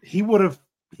 he would have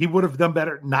done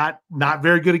better. Not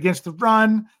very good against the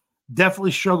run.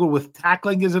 Definitely struggled with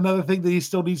tackling is another thing that he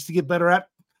still needs to get better at.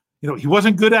 He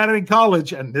wasn't good at it in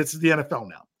college, and this is the NFL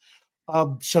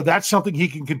now. So that's something he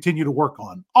can continue to work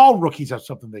on. All rookies have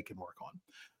something they can work on.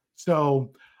 So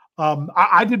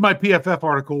I did my PFF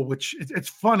article, which it's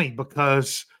funny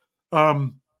because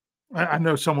I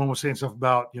know someone was saying stuff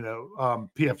about,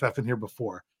 PFF in here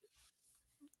before.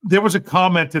 There was a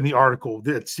comment in the article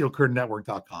at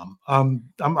steelcurtainnetwork.com. I'm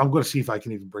going to see if I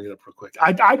can even bring it up real quick.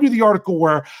 I do the article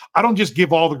where I don't just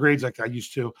give all the grades like I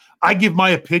used to. I give my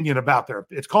opinion about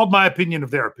it's called My Opinion of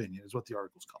Their Opinion is what the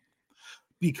article's called.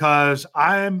 Because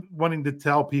I'm wanting to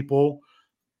tell people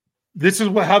this is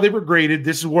how they were graded.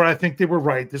 This is where I think they were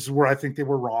right. This is where I think they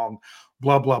were wrong,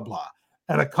 blah, blah, blah.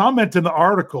 And a comment in the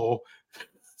article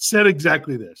said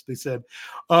exactly this. They said,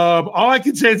 all I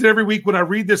can say is that every week when I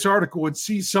read this article and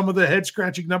see some of the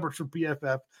head-scratching numbers from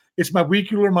PFF, it's my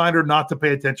weekly reminder not to pay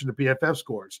attention to PFF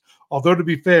scores. Although, to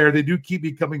be fair, they do keep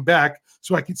me coming back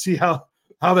so I can see how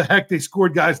the heck they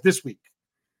scored guys this week.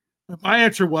 My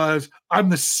answer was, I'm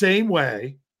the same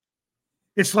way.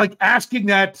 It's like asking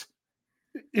that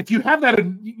if you have that,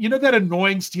 that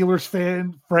annoying Steelers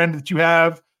friend that you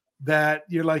have that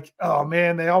you're like, oh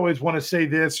man, they always want to say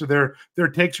this or their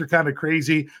takes are kind of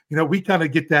crazy. We kind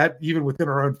of get that even within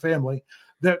our own family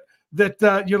that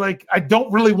you're like, I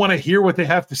don't really want to hear what they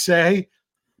have to say,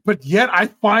 but yet I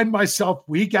find myself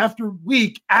week after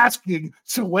week asking,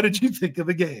 so what did you think of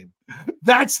the game?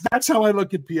 That's how I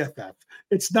look at PFF.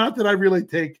 It's not that I really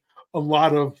take a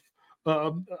lot of,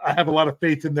 I have a lot of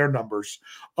faith in their numbers.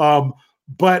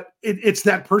 But it's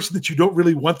that person that you don't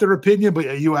really want their opinion,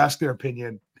 but you ask their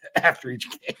opinion after each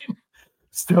game.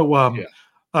 So,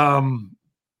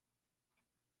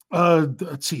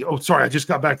 let's see. Oh, sorry. I just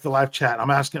got back to the live chat.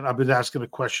 I've been asking a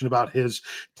question about his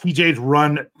TJ's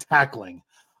run tackling.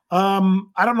 I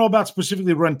don't know about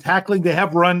specifically run tackling.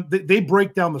 They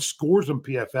break down the scores on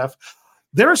PFF.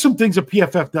 There are some things that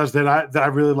PFF does that I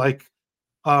really like.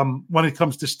 When it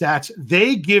comes to stats,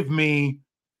 they give me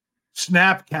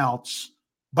snap counts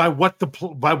by what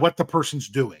the person's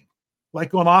doing.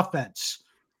 Like on offense,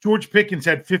 George Pickens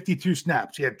had 52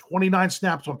 snaps. He had 29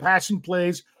 snaps on passing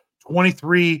plays,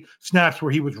 23 snaps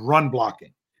where he was run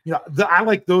blocking. I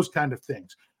like those kind of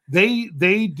things. They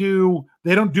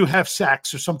don't do half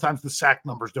sacks, so sometimes the sack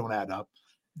numbers don't add up.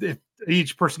 If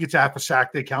each person gets half a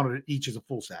sack, they count it each as a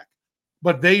full sack.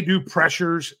 But they do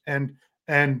pressures and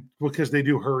because they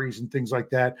do hurries and things like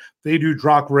that, they do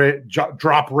drop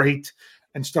rate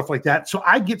and stuff like that. So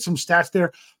I get some stats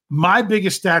there. My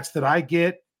biggest stats that I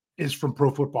get is from Pro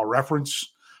Football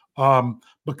Reference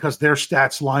because their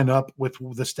stats line up with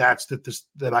the stats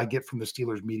that I get from the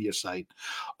Steelers media site.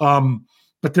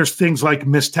 But there's things like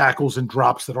missed tackles and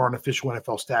drops that aren't official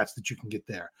NFL stats that you can get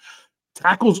there.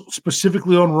 Tackles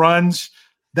specifically on runs,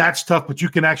 That's tough, but you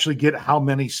can actually get how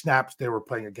many snaps they were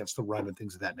playing against the run and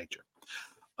things of that nature.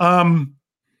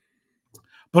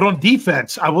 But on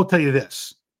defense, I will tell you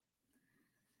this.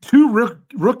 2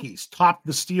 rookies topped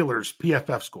the Steelers'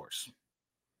 PFF scores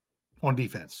on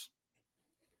defense.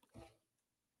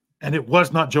 And it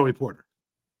was not Joey Porter.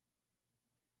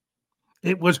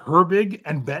 It was Herbig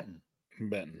and Benton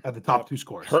at the top 2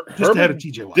 scores. Just ahead of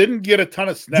TJ Watt. Didn't get a ton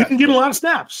of snaps. Didn't get a lot of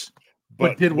snaps,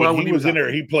 but did well when he was in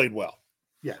there. He played well.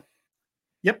 Yeah.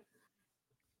 Yep.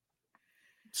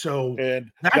 So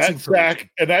and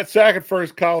that sack at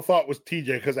first, Kyle thought was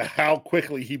TJ because of how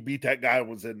quickly he beat that guy who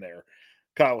was in there.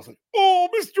 Kyle was like, "Oh,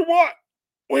 Mr. Watt,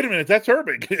 wait a minute, that's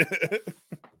Herbig."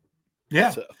 Yeah.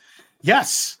 So.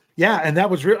 Yes. Yeah, and that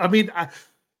was real. I mean,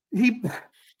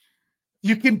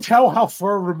 you can tell how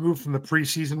far removed from the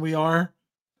preseason we are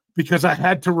because I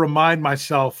had to remind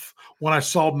myself when I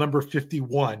saw number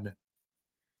 51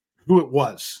 who it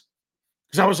was.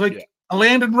 Because I was like,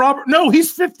 Landon Robert. No,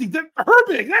 he's 50.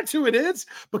 Herbig, that's who it is.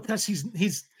 Because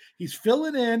he's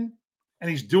filling in and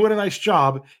he's doing a nice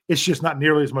job. It's just not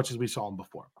nearly as much as we saw him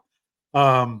before.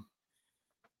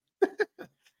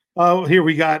 Here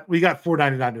we got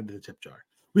 $4.99 into the tip jar.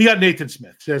 We got Nathan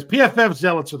Smith says PFF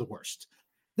zealots are the worst.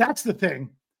 That's the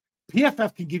thing.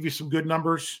 PFF can give you some good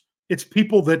numbers. It's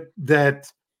people that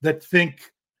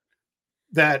think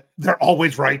that they're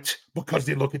always right because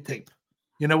they look at tape.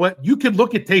 You know what? You can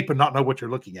look at tape and not know what you're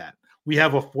looking at. We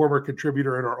have a former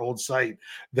contributor in our old site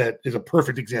that is a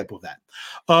perfect example of that.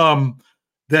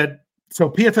 So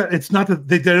PFF, it's not that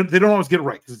they don't always get it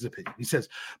right because it's opinion. He says,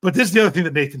 but this is the other thing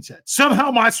that Nathan said.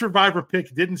 Somehow my survivor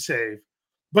pick didn't save,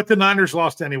 but the Niners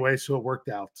lost anyway, so it worked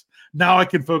out. Now I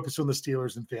can focus on the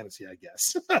Steelers and fantasy, I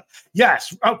guess.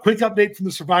 Yes. Quick update from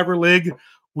the Survivor League.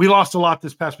 We lost a lot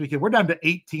this past weekend. We're down to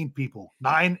 18 people,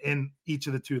 9 in each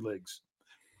of the 2 leagues.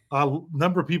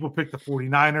 Number of people picked the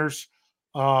 49ers,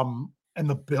 and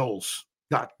the Bills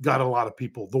got a lot of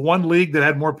people. The one league that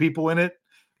had more people in it,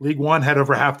 League One, had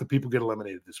over half the people get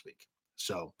eliminated this week.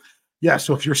 So, yeah.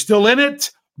 So if you're still in it,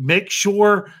 make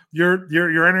sure you're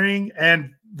entering,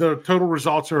 and the total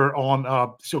results are on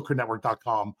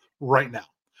SealCareerNetwork.com right now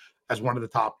as one of the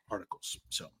top articles.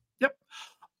 So, yep.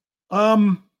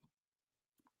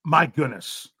 My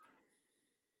goodness.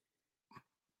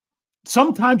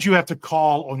 Sometimes you have to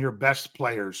call on your best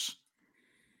players,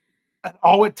 and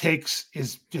all it takes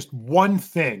is just one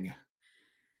thing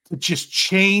to just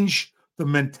change the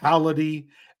mentality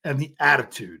and the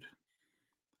attitude.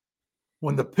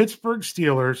 When the Pittsburgh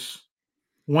Steelers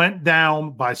went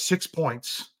down by 6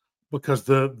 points because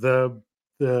the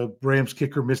Rams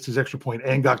kicker missed his extra point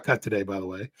and got cut today, by the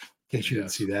way, in case you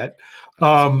didn't see that,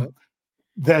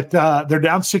 they're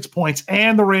down 6 points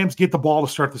and the Rams get the ball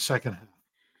to start the second half.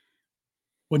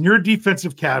 When your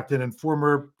defensive captain and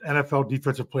former NFL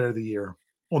Defensive Player of the Year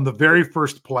on the very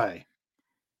first play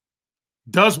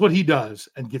does what he does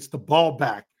and gets the ball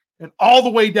back and all the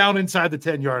way down inside the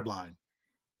 10-yard line,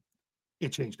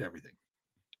 it changed everything.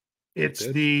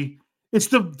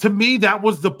 To me, that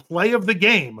was the play of the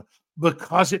game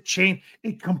because it changed.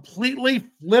 It completely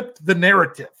flipped the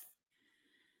narrative.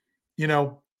 You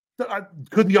know,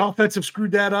 could the offense have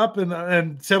screwed that up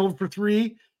and settled for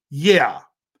 3? Yeah.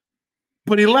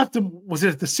 But he left him. Was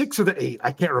it the 6 or the 8?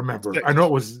 I can't remember. I know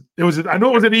it was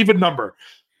an even number.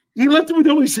 He left him with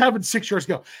only 6 yards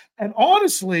to go. And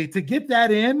honestly, to get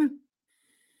that in,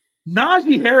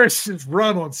 Najee Harris's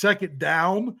run on second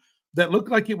down that looked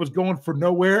like it was going for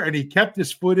nowhere, and he kept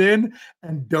his foot in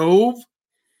and dove,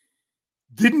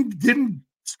 didn't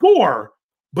score,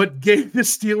 but gave the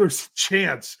Steelers a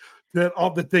chance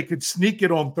that they could sneak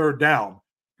it on third down.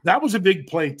 That was a big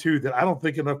play, too, that I don't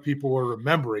think enough people were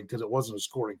remembering because it wasn't a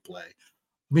scoring play.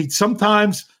 I mean,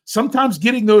 sometimes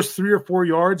getting those 3 or 4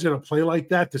 yards in a play like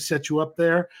that to set you up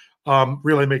there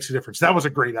really makes a difference. That was a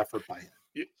great effort by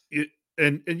him.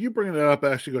 And you bringing that up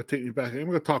actually going to take me back. I'm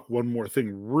going to talk one more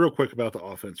thing real quick about the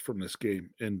offense from this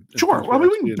game. And sure, well, we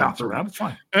can bounce around. It's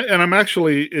fine. And I'm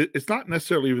actually, it's not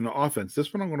necessarily even the offense.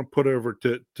 This one I'm going to put over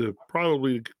to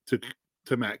probably to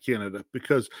Matt Canada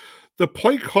because the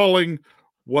play calling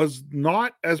was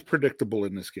not as predictable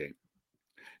in this game.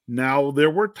 Now,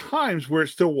 there were times where it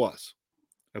still was.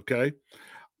 Okay.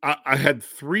 I had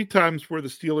 3 times where the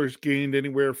Steelers gained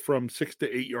anywhere from 6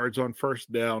 to 8 yards on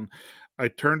first down. I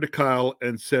turned to Kyle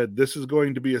and said, this is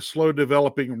going to be a slow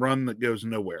developing run that goes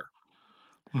nowhere.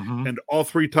 Mm-hmm. And all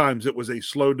 3 times it was a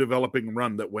slow developing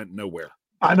run that went nowhere.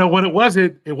 I know when it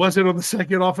wasn't on the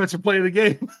second offensive play of the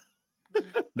game.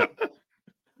 No.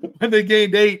 When they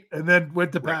gained 8 and then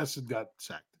went to pass and got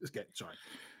sacked. This game, sorry.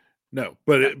 No,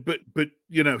 but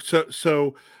you know,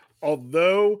 so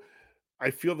although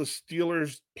I feel the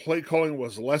Steelers' play calling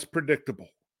was less predictable.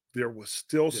 There was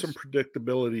still some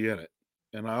predictability in it.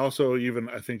 And I also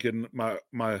I think in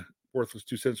my Worthless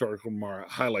 2 Cents article, Mara,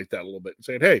 highlight that a little bit and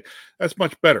saying, hey, that's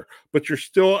much better. But you're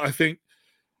still, I think,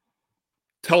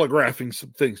 telegraphing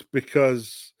some things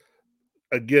because,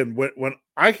 again, when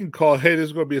I can call, hey, this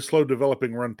is going to be a slow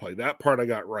developing run play, that part I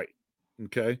got right.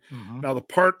 Okay. Mm-hmm. Now, the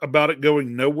part about it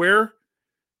going nowhere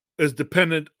is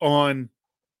dependent on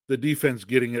the defense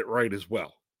getting it right as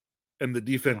well. And the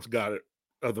defense got it,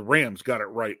 the Rams got it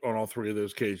right on all three of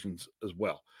those occasions as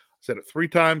well. I said it 3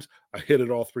 times. I hit it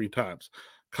all 3 times.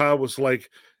 Kyle was like,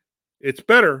 it's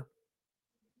better,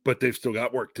 but they've still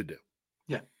got work to do.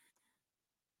 Yeah.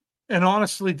 And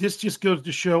honestly, this just goes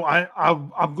to show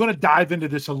I'm going to dive into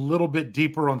this a little bit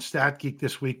deeper on Stat Geek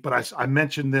this week, but I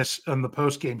mentioned this on the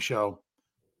post-game show.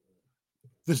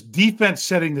 This defense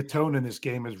setting the tone in this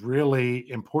game is really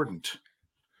important.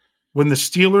 When the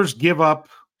Steelers give up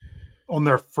on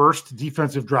their first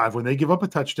defensive drive, when they give up a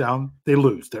touchdown, they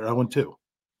lose. They're 0-2.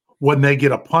 When they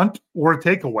get a punt or a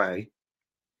takeaway,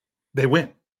 they win.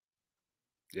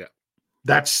 Yeah.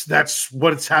 That's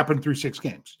what's happened through 6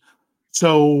 games.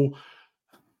 So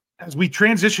as we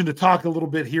transition to talk a little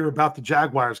bit here about the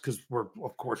Jaguars, because we're,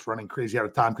 of course, running crazy out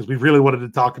of time because we really wanted to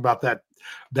talk about that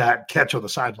catch on the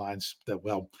sidelines.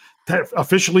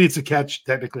 Officially it's a catch.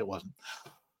 Technically it wasn't.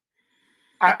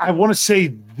 I want to say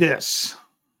this.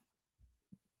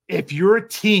 If you're a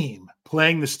team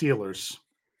playing the Steelers,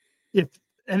 if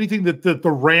anything that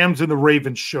the Rams and the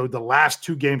Ravens showed the last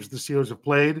 2 games the Steelers have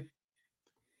played,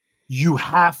 you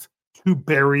have to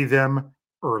bury them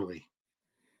early.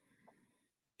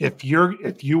 If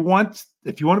you want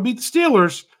to beat the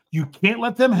Steelers, you can't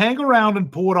let them hang around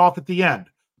and pull it off at the end,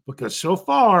 because so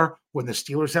far, when the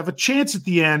Steelers have a chance at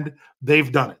the end,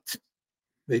 they've done it.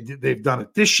 They've done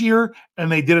it this year, and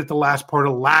they did it the last part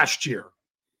of last year.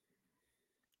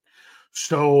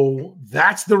 So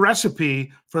that's the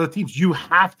recipe for the teams. You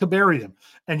have to bury them,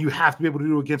 and you have to be able to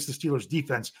do it against the Steelers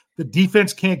defense. The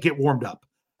defense can't get warmed up.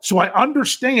 So I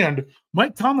understand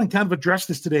Mike Tomlin kind of addressed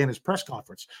this today in his press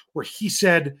conference, where he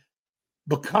said,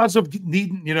 because of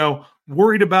needing,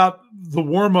 worried about the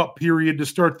warm-up period to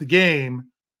start the game,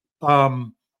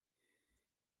 coming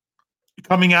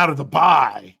out of the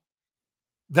bye,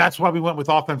 that's why we went with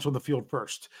offense on the field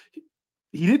first.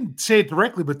 He didn't say it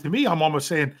directly, but to me, I'm almost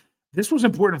saying this was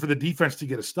important for the defense to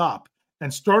get a stop,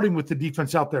 and starting with the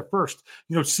defense out there first.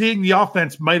 Seeing the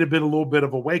offense might have been a little bit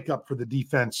of a wake-up for the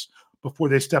defense before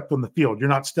they stepped on the field. You're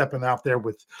not stepping out there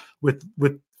with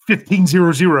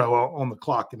 15-0-0 on the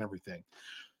clock and everything.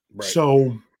 Right.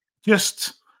 So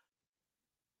just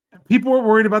people are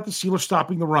worried about the Steelers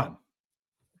stopping the run.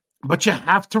 But you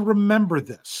have to remember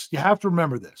this.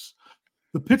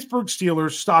 The Pittsburgh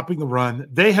Steelers stopping the run,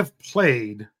 they have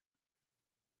played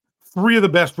 3 of the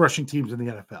best rushing teams in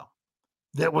the NFL.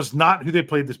 That was not who they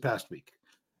played this past week.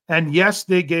 And yes,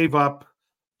 they gave up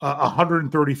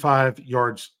 135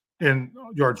 yards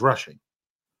rushing,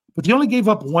 but they only gave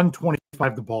up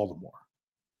 125 to Baltimore.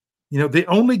 They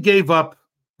only gave up,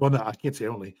 well, no, I can't say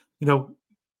only,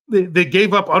 they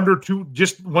gave up under 2,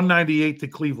 just 198 to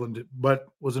Cleveland, but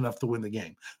was enough to win the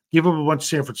game. Gave up a bunch to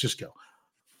San Francisco.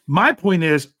 My point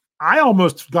is, I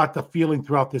almost got the feeling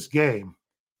throughout this game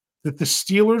that the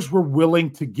Steelers were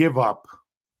willing to give up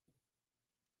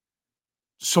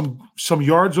some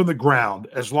yards on the ground,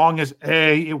 as long as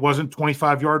A, it wasn't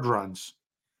 25-yard runs,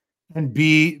 and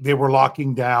B, they were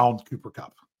locking down Cooper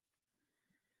Kupp.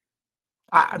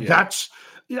 I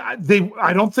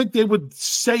don't think they would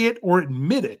say it or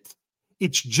admit it.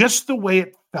 It's just the way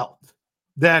it felt,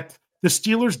 that the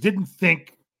Steelers didn't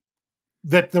think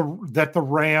that the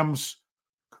Rams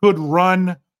could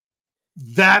run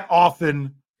that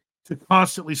often to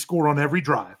constantly score on every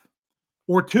drive.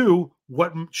 Or 2,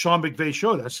 what Sean McVay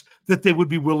showed us, that they would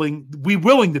be willing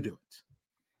to do it.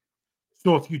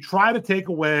 So if you try to take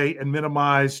away and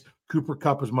minimize Cooper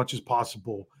Kupp as much as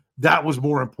possible, that was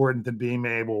more important than being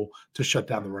able to shut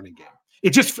down the running game.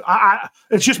 It's just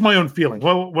my own feeling.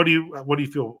 Well, what do you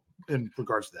feel in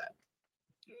regards to that?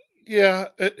 Yeah,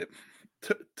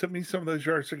 to me, some of those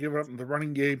yards are given up in the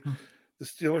running game. The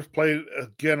Steelers played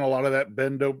again a lot of that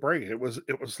bend don't break. It was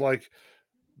like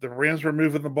the Rams were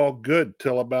moving the ball good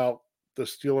till about the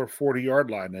Steeler 40-yard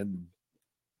line, and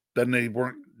then they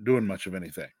weren't doing much of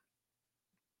anything.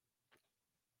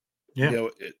 Yeah.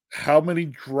 How many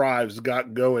drives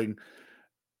got going,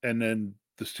 and then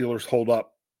the Steelers hold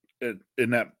up in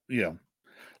that,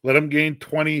 let them gain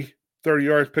 20, 30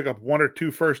 yards, pick up 1 or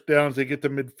 2 first downs, they get to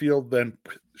midfield, then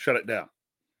shut it down.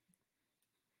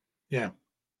 Yeah.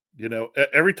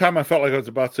 Every time I felt like I was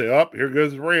about to say, "Oh, here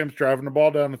goes the Rams driving the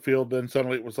ball down the field," then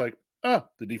suddenly it was like, "Oh,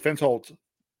 the defense holds."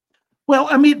 Well,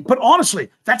 I mean, but honestly,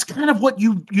 that's kind of what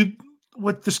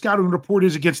what the scouting report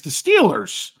is against the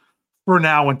Steelers for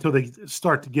now until they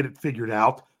start to get it figured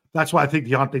out. That's why I think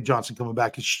Deontay Johnson coming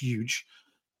back is huge.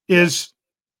 Is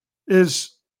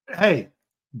hey,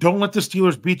 don't let the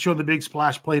Steelers beat you on the big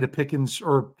splash play to Pickens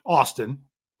or Austin.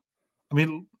 I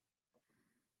mean,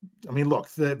 look,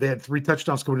 they had 3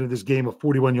 touchdowns coming into this game of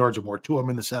 41 yards or more, 2 of them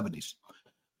in the 70s.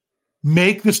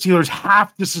 Make the Steelers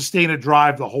have to sustain a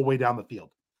drive the whole way down the field.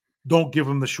 Don't give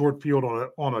them the short field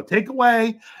on a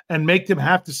takeaway, and make them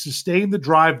have to sustain the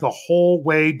drive the whole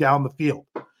way down the field.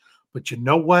 But you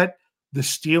know what? The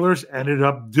Steelers ended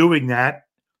up doing that.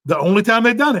 The only time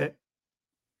they've done it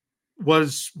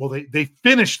was, they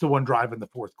finished the one drive in the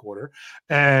fourth quarter,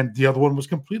 and the other one was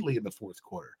completely in the fourth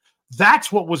quarter.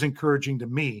 That's what was encouraging to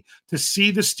me, to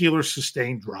see the Steelers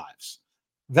sustain drives.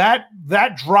 That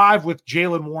drive with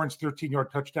Jalen Warren's 13-yard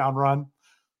touchdown run,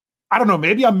 I don't know,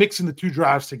 maybe I'm mixing the 2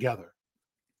 drives together,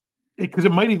 because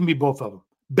it might even be both of them.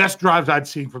 Best drives I'd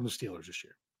seen from the Steelers this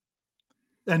year.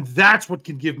 And that's what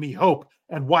can give me hope,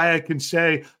 and why I can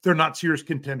say they're not serious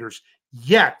contenders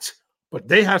yet, but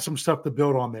they have some stuff to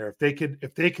build on there if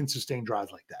they can sustain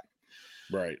drives like that.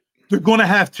 Right. They're going to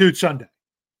have to Sunday.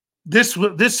 This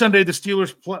Sunday, the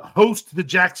Steelers host the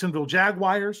Jacksonville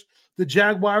Jaguars. The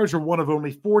Jaguars are one of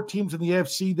only 4 teams in the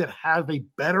AFC that have a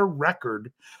better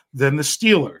record than the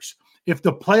Steelers. If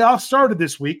the playoffs started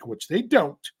this week, which they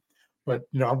don't, but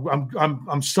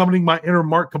I'm summoning my inner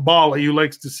Mark Kabbalah, who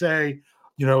likes to say,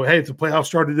 hey, if the playoffs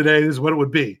started today, this is what it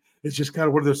would be. It's just kind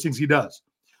of one of those things he does.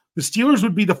 The Steelers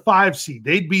would be the 5 seed.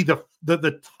 They'd be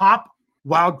the top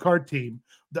wild card team.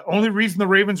 The only reason the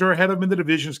Ravens are ahead of them in the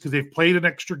division is because they've played an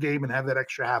extra game and have that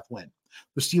extra half win.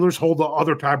 The Steelers hold the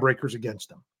other tiebreakers against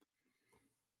them.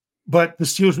 But the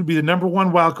Steelers would be the number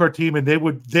 1 wild card team, and they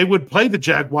would play the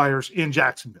Jaguars in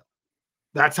Jacksonville.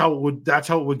 That's how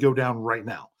it would go down right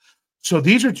now. So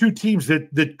these are 2 teams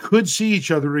that could see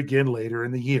each other again later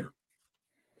in the year.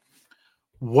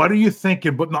 What are you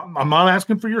thinking? But I'm not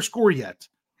asking for your score yet.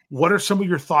 What are some of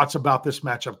your thoughts about this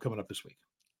matchup coming up this week?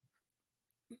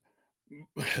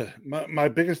 My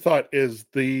biggest thought is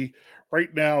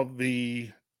right now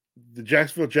the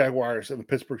Jacksonville Jaguars and the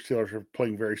Pittsburgh Steelers are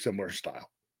playing very similar style.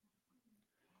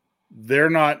 They're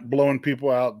not blowing people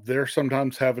out. They're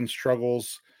sometimes having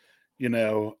struggles. You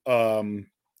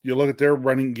look at their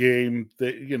running game.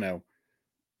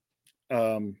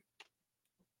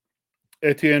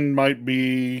 Etienne might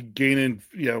be gaining,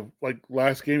 like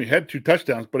last game, he had 2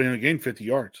 touchdowns, but he only gained 50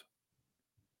 yards.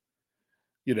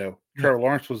 Trevor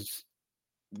Lawrence was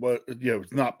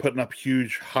not putting up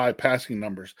huge high passing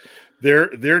numbers.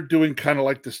 They're doing kind of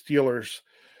like the Steelers,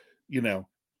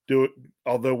 do it,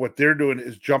 although what they're doing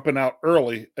is jumping out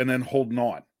early and then holding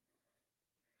on.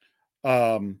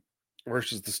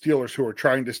 Versus the Steelers, who are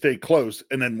trying to stay close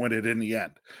and then win it in the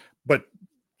end. But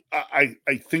I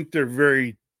think they're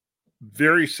very,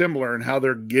 very similar in how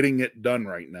they're getting it done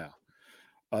right now.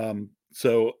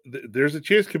 So there's a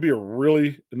chance it could be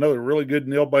another really good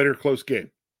nail biter close game.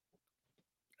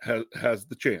 Has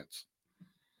the chance.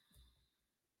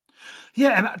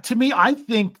 Yeah, and to me, I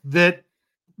think that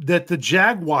the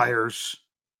Jaguars,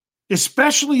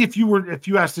 especially if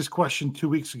you asked this question 2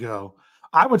 weeks ago,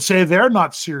 I would say they're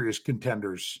not serious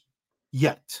contenders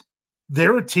yet.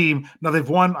 They're a team. Now they've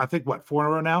won, I think, 4 in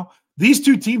a row now. These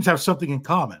 2 teams have something in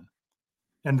common,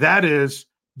 and that is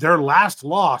their last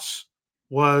loss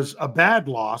was a bad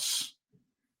loss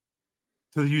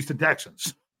to the Houston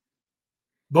Texans.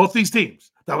 Both these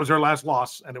teams, that was their last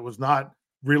loss, and it was not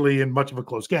really in much of a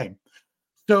close game.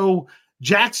 So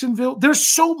Jacksonville, there's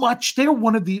so much. They're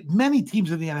one of the many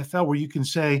teams in the NFL where you can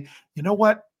say, you know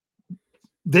what?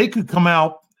 They could come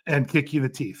out and kick you in the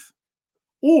teeth.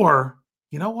 Or,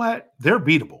 you know what? They're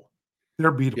beatable.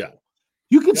 They're beatable. Yeah.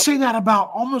 You can say that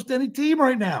about almost any team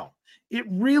right now. It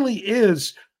really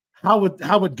is how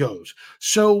it goes.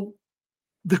 So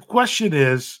the question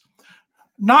is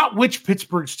not which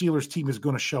Pittsburgh Steelers team is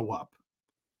going to show up.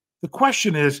 The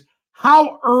question is,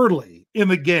 how early in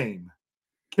the game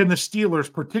can the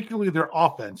Steelers, particularly their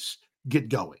offense, get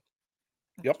going?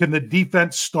 Yep. Can the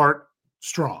defense start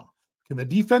strong? Can the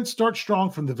defense start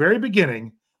strong from the very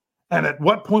beginning? And at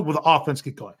what point will the offense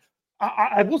get going?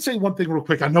 I will say one thing real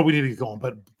quick. I know we need to get going,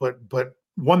 but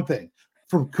one thing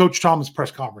from Coach Tomlin's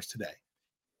press conference today.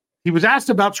 He was asked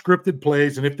about scripted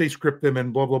plays and if they script them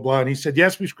and blah, blah, blah. And he said,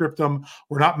 yes, we script them.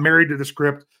 We're not married to the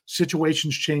script.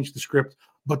 Situations change the script.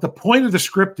 But the point of the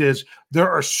script is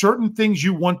there are certain things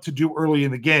you want to do early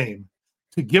in the game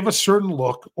to give a certain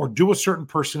look or do a certain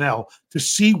personnel to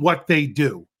see what they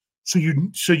do. So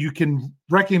you can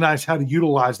recognize how to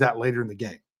utilize that later in the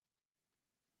game.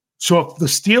 So if the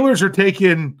Steelers are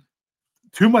taking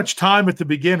too much time at the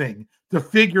beginning to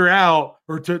figure out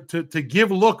or to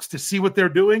give looks to see what they're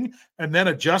doing and then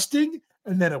adjusting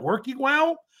and then it working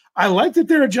well, I like that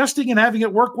they're adjusting and having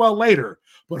it work well later,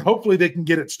 but hopefully they can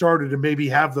get it started and maybe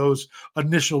have those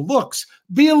initial looks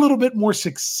be a little bit more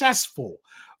successful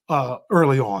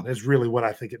early on is really what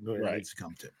I think it needs to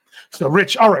come to. So,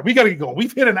 Rich, all right, we got to get going.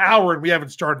 We've hit an hour and we haven't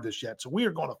started this yet, so we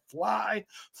are going to fly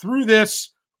through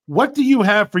this. What do you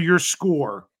have for your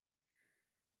score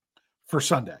for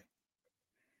Sunday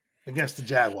against the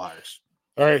Jaguars?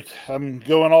 All right, I'm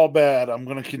going all bad. I'm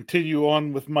going to continue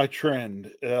on with my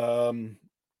trend. I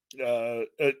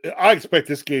expect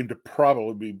this game to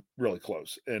probably be really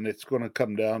close, and it's going to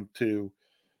come down to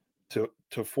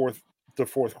fourth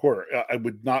quarter. I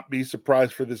would not be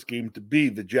surprised for this game to be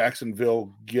the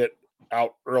Jacksonville get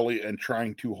out early and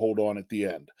trying to hold on at the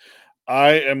end.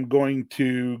 I am going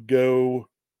to go.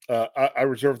 I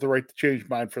reserve the right to change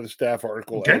mine for the staff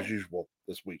article as usual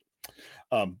this week.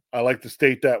 I like to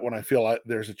state that when I feel like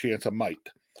there's a chance I might.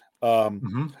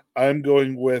 I'm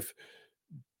going with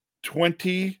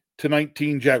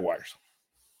 20-19 Jaguars.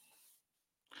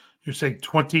 You're saying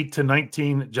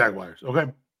 20-19 Jaguars.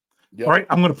 Okay. Yep. All right.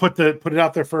 I'm going to put it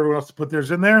out there for everyone else to put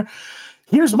theirs in there.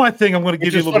 Here's my thing. I'm going to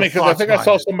give you a little funny because I think I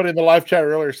saw somebody in the live chat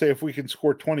earlier say if we can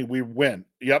score 20, we win.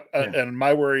 Yep. Yeah. And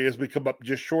my worry is we come up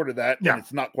just short of that, and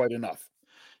it's not quite enough.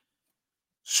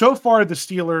 So far, the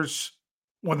Steelers,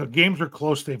 when the games are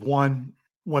close, they've won.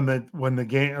 When the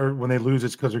game or when they lose,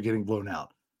 it's because they're getting blown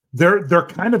out. They're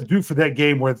kind of due for that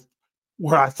game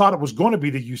where I thought it was going to be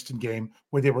the Houston game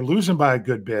where they were losing by a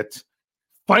good bit,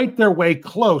 fight their way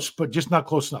close, but just not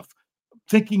close enough.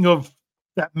 Thinking of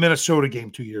that Minnesota game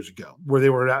 2 years ago where they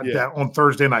were down on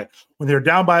Thursday night when they were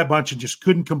down by a bunch and just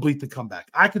couldn't complete the comeback.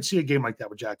 I could see a game like that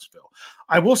with Jacksonville.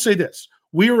 I will say this.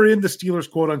 We were in the Steelers'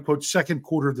 quote-unquote second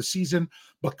quarter of the season.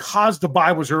 Because the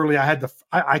bye was early,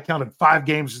 I counted 5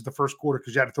 games as the first quarter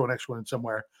because you had to throw an extra one in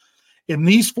somewhere. In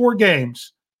these 4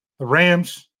 games, the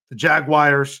Rams, the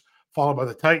Jaguars, followed by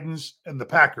the Titans and the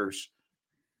Packers,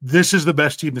 this is the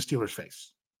best team the Steelers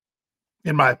face,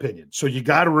 in my opinion. So you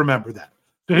got to remember that.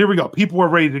 So here we go. People are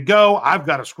ready to go. I've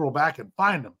got to scroll back and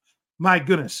find them. My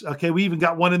goodness. Okay, we even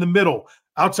got one in the middle.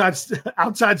 Outside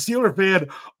Steeler fan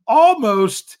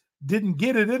almost didn't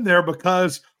get it in there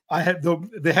because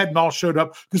they hadn't all showed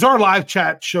up because our live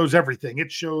chat shows everything.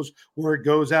 It shows where it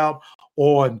goes out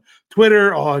on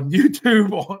Twitter, on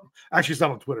YouTube, actually it's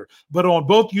not on Twitter, but on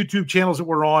both YouTube channels that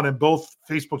we're on and both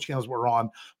Facebook channels we're on,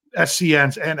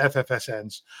 SCNs and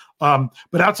FFSNs.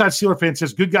 But outside Steeler fan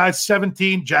says, good guys,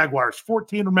 17, Jaguars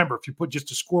 14. Remember, if you put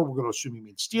just a score, we're going to assume you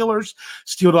mean Steelers.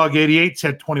 Steel Dog 88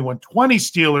 said 21-20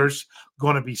 Steelers,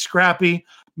 going to be scrappy.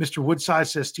 Mr. Woodside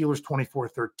says Steelers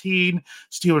 24-13.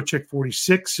 Steeler Chick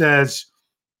 46 says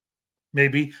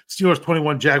maybe Steelers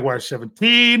 21, Jaguars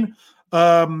 17.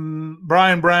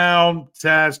 Brian Brown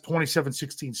says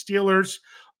 27-16 Steelers.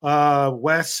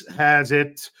 Wes has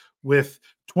it with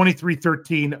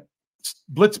 23-13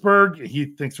 Blitzburg. He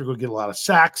thinks they're going to get a lot of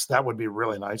sacks. That would be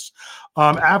really nice.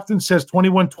 Afton says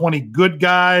 21-20 good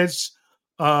guys.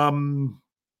 Tyler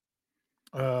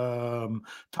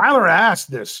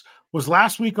asked this. Was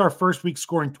last week our first week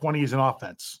scoring 20s in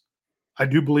offense? I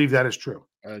do believe that is true.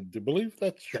 I do believe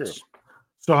that's true. Yes.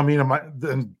 So, I mean,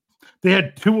 they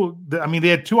had 2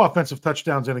 offensive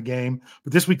touchdowns in a game,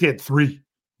 but this week they had 3,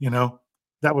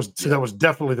 That was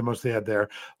definitely the most they had there.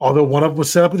 Although one of them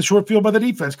was set up in the short field by the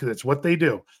defense because it's what they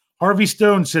do. Harvey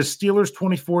Stone says Steelers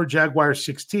 24, Jaguars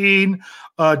 16.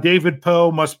 David Poe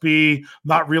must be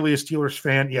not really a Steelers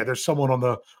fan. Yeah, there's someone on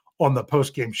the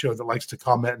post-game show that likes to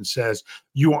comment and says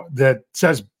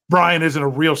Brian isn't a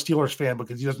real Steelers fan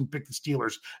because he doesn't pick the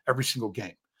Steelers every single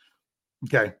game.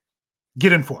 Okay.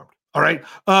 Get informed. All right.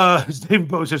 David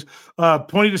Poe says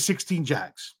 20-16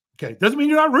 Jags. Okay. Doesn't mean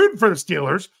you're not rooting for the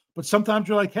Steelers. But sometimes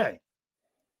you're like, hey,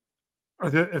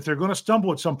 if they're going to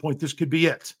stumble at some point, this could be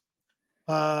it.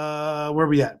 Where are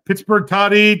we at? Pittsburgh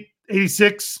Toddy,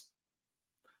 86,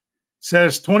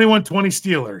 says 21-20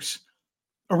 Steelers.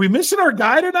 Are we missing our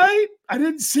guy tonight? I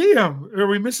didn't see him. Are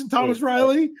we missing Thomas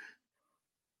Riley?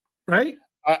 Right?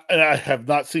 I have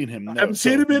not seen him. No, I haven't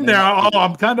seen him in there. Oh,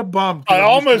 I'm kind of bummed. I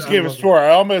almost gave a score. I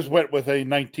almost went with a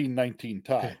 19-19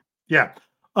 tie. Okay. Yeah.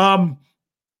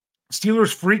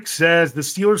 Steelers Freak says the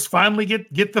Steelers finally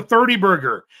get the 30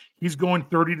 burger. He's going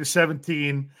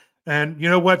 30-17. And you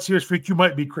know what, Steelers Freak, you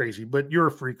might be crazy, but you're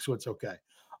a freak, so it's okay.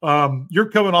 You're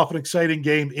coming off an exciting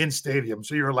game in stadium,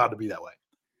 so you're allowed to be that way.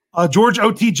 George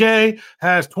OTJ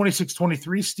has 26-23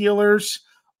 Steelers.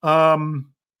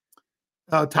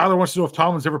 Tyler wants to know if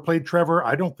Tomlin's ever played Trevor.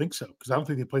 I don't think so, because I don't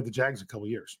think they played the Jags in a couple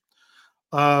years.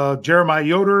 Jeremiah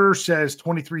Yoder says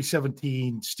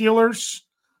 23-17 Steelers.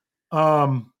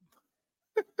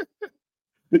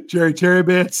 Jerry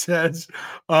Cherryman says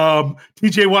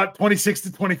TJ Watt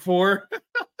 26-24.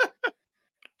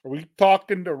 Are we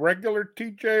talking the regular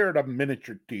TJ or the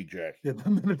miniature TJ? Yeah, the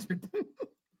miniature.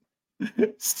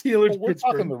 Steelers. Well, we're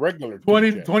talking the regular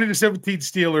 20-17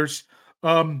 Steelers.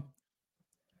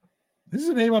 This is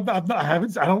a name I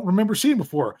don't remember seeing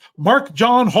before. Mark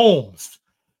John Holmes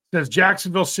says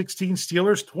Jacksonville 16,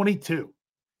 Steelers 22.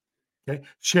 Okay.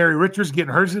 Sherry Richards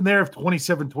getting hers in there of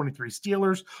 27-23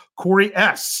 Steelers. Corey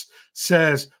S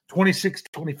says 26-24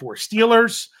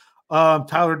 Steelers.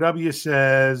 Tyler W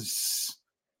says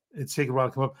it's taking a while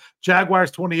to come up.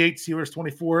 Jaguars 28, Steelers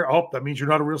 24. Oh, that means you're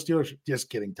not a real Steelers. Just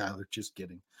kidding, Tyler. Just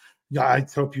kidding. Yeah, I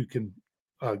hope you can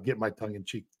get my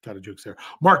tongue-in-cheek kind of jokes there.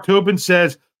 Mark Tobin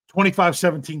says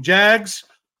 25-17 Jags.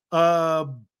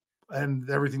 And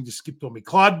everything just skipped on me.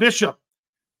 Claude Bishop,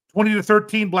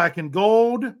 20-13 Black and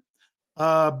Gold.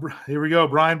 Here we go.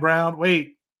 Brian Brown.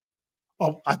 Wait.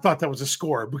 Oh, I thought that was a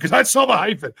score because I saw the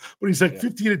hyphen, but he's like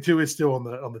 15-2 is still on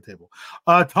the table.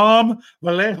 Tom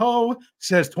Vallejo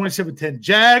says 27-10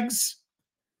 Jags.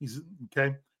 He's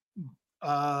okay.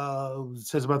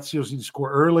 Says about the Steelers need to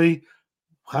score early.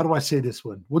 How do I say this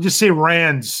one? We'll just say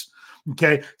Rands.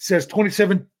 Okay. Says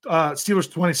 27 Steelers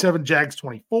 27, Jags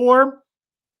 24.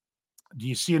 Do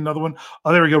you see another one?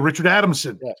 Oh, there we go. Richard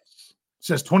Adamson. Yes.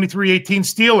 Says 23-18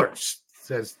 Steelers.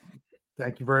 Says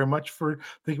thank you very much for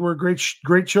thinking we're a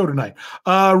great show tonight.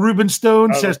 Ruben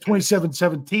Stone says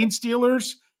 27-17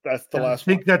 Steelers. That's the last I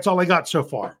think one. That's all I got so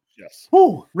far. Yes.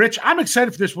 Ooh, Rich, I'm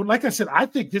excited for this one. Like I said, I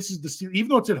think this is the Steelers, even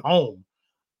though it's at home.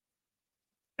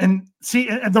 And see,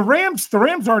 and the Rams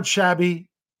aren't shabby.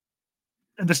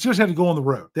 And the Steelers had to go on the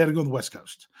road. They had to go on the West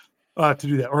Coast to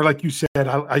do that. Or like you said,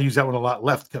 I use that one a lot,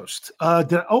 left coast.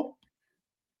 Got a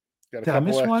did I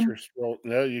miss one?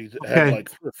 No, you had like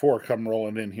 3 or 4 come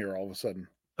rolling in here all of a sudden.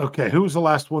 Okay, who was the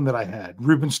last one that I had?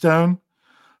 Ruben Stone.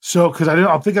 So, because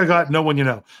I think I got no one you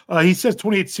know. He says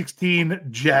 28-16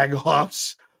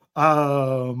 Jaguars.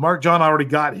 Mark John already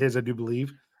got his, I do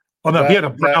believe. Oh, no, he had a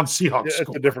Brown Seahawks score.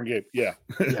 It's a different game. Yeah.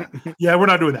 Yeah, we're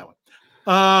not doing that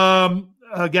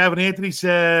one. Gavin Anthony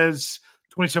says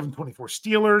 27-24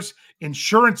 Steelers.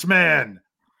 Insurance Man.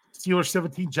 Steelers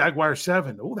 17, Jaguars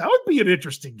 7. Oh, that would be an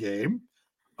interesting game.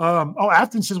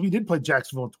 Afton says we did play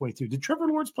Jacksonville in 22. Did Trevor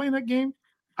Lawrence play in that game?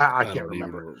 I can't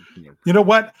remember. You know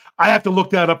what? I have to look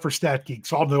that up for Stat Geek,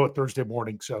 so I'll know it Thursday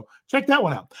morning. So check that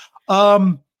one out.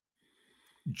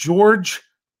 George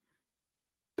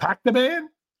Pactaban?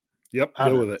 Yep,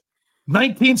 go with it.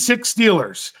 19-6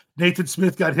 Steelers. Nathan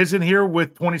Smith got his in here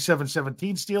with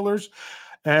 27-17 Steelers.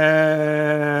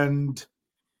 And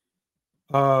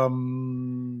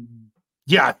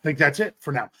I think that's it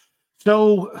for now.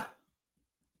 So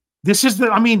this is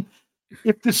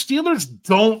if the Steelers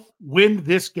don't win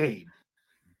this game,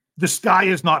 the sky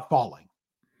is not falling.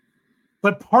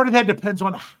 But part of that depends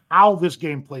on how this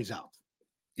game plays out.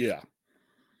 Yeah.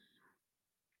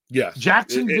 Yes.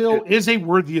 Jacksonville is a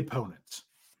worthy opponent.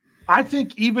 I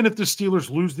think even if the Steelers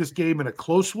lose this game in a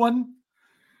close one,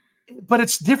 but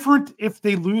it's different if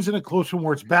they lose in a close one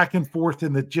where it's back and forth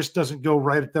and it just doesn't go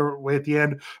right at their way at the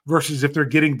end versus if they're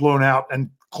getting blown out and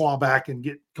claw back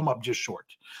and come up just short.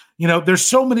 There's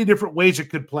so many different ways it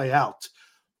could play out.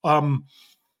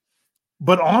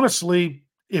 But honestly,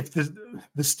 if the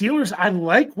Steelers, I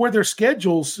like where their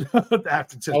schedules. I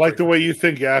like the way you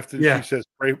think, Afton. Yeah. He says,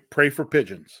 pray for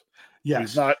pigeons. Yes.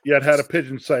 He's not yet had a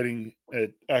pigeon sighting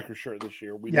at Acrisure this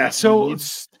year. We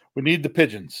need the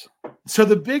pigeons. So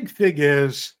the big thing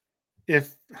is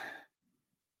if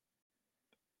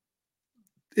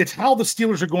it's how the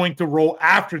Steelers are going to roll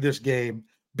after this game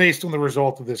based on the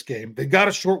result of this game. They got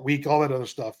a short week, all that other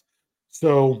stuff.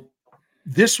 So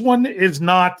this one is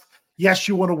not, yes,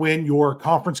 you want to win your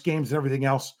conference games and everything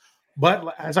else.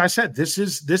 But as I said, this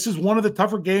is one of the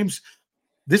tougher games.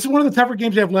 This is one of the tougher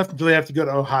games they have left until they have to go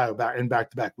to Ohio in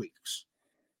back-to-back weeks.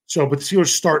 So, but the Steelers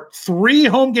start 3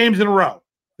 home games in a row.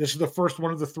 This is the first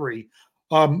one of the 3.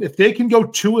 If they can go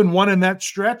 2-1 in that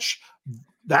stretch,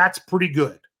 that's pretty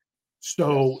good.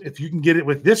 So if you can get it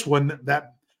with this one,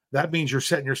 that means you're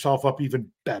setting yourself up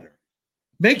even better.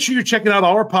 Make sure you're checking out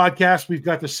our podcast. We've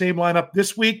got the same lineup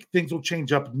this week. Things will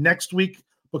change up next week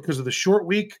because of the short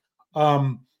week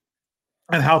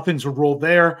and how things will roll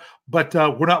there. But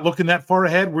we're not looking that far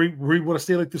ahead. We want to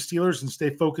stay like the Steelers and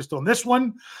stay focused on this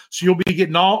one. So you'll be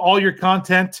getting all your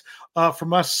content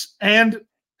from us. And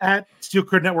at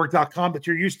steelcurtnetwork.com that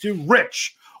you're used to.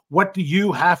 Rich, what do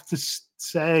you have to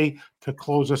say to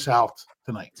close us out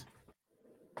tonight?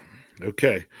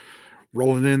 Okay.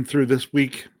 Rolling in through this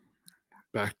week,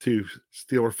 back to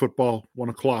Steeler football, 1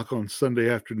 o'clock on Sunday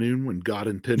afternoon when God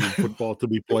intended football to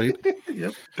be played.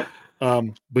 Yep.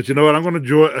 But you know what? I'm going to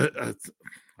enjoy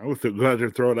I would go out there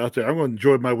and throw it out there. I'm going to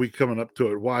enjoy my week coming up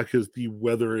to it. Why? Because the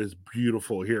weather is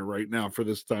beautiful here right now for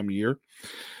this time of year.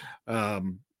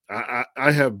 I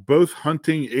have both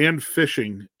hunting and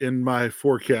fishing in my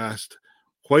forecast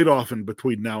quite often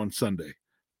between now and Sunday.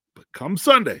 But come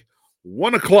Sunday,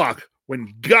 1 o'clock,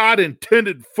 when God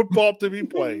intended football to be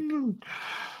played,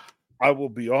 I will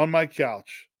be on my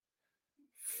couch,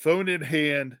 phone in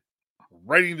hand,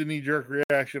 writing the knee-jerk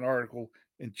reaction article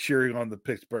and cheering on the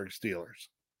Pittsburgh Steelers.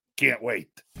 Can't wait.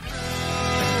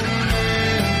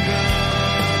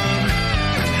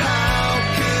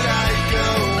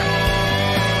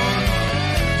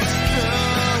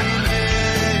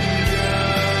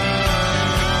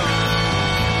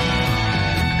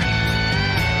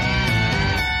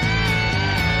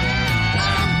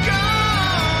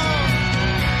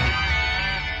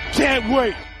 Can't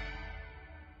wait.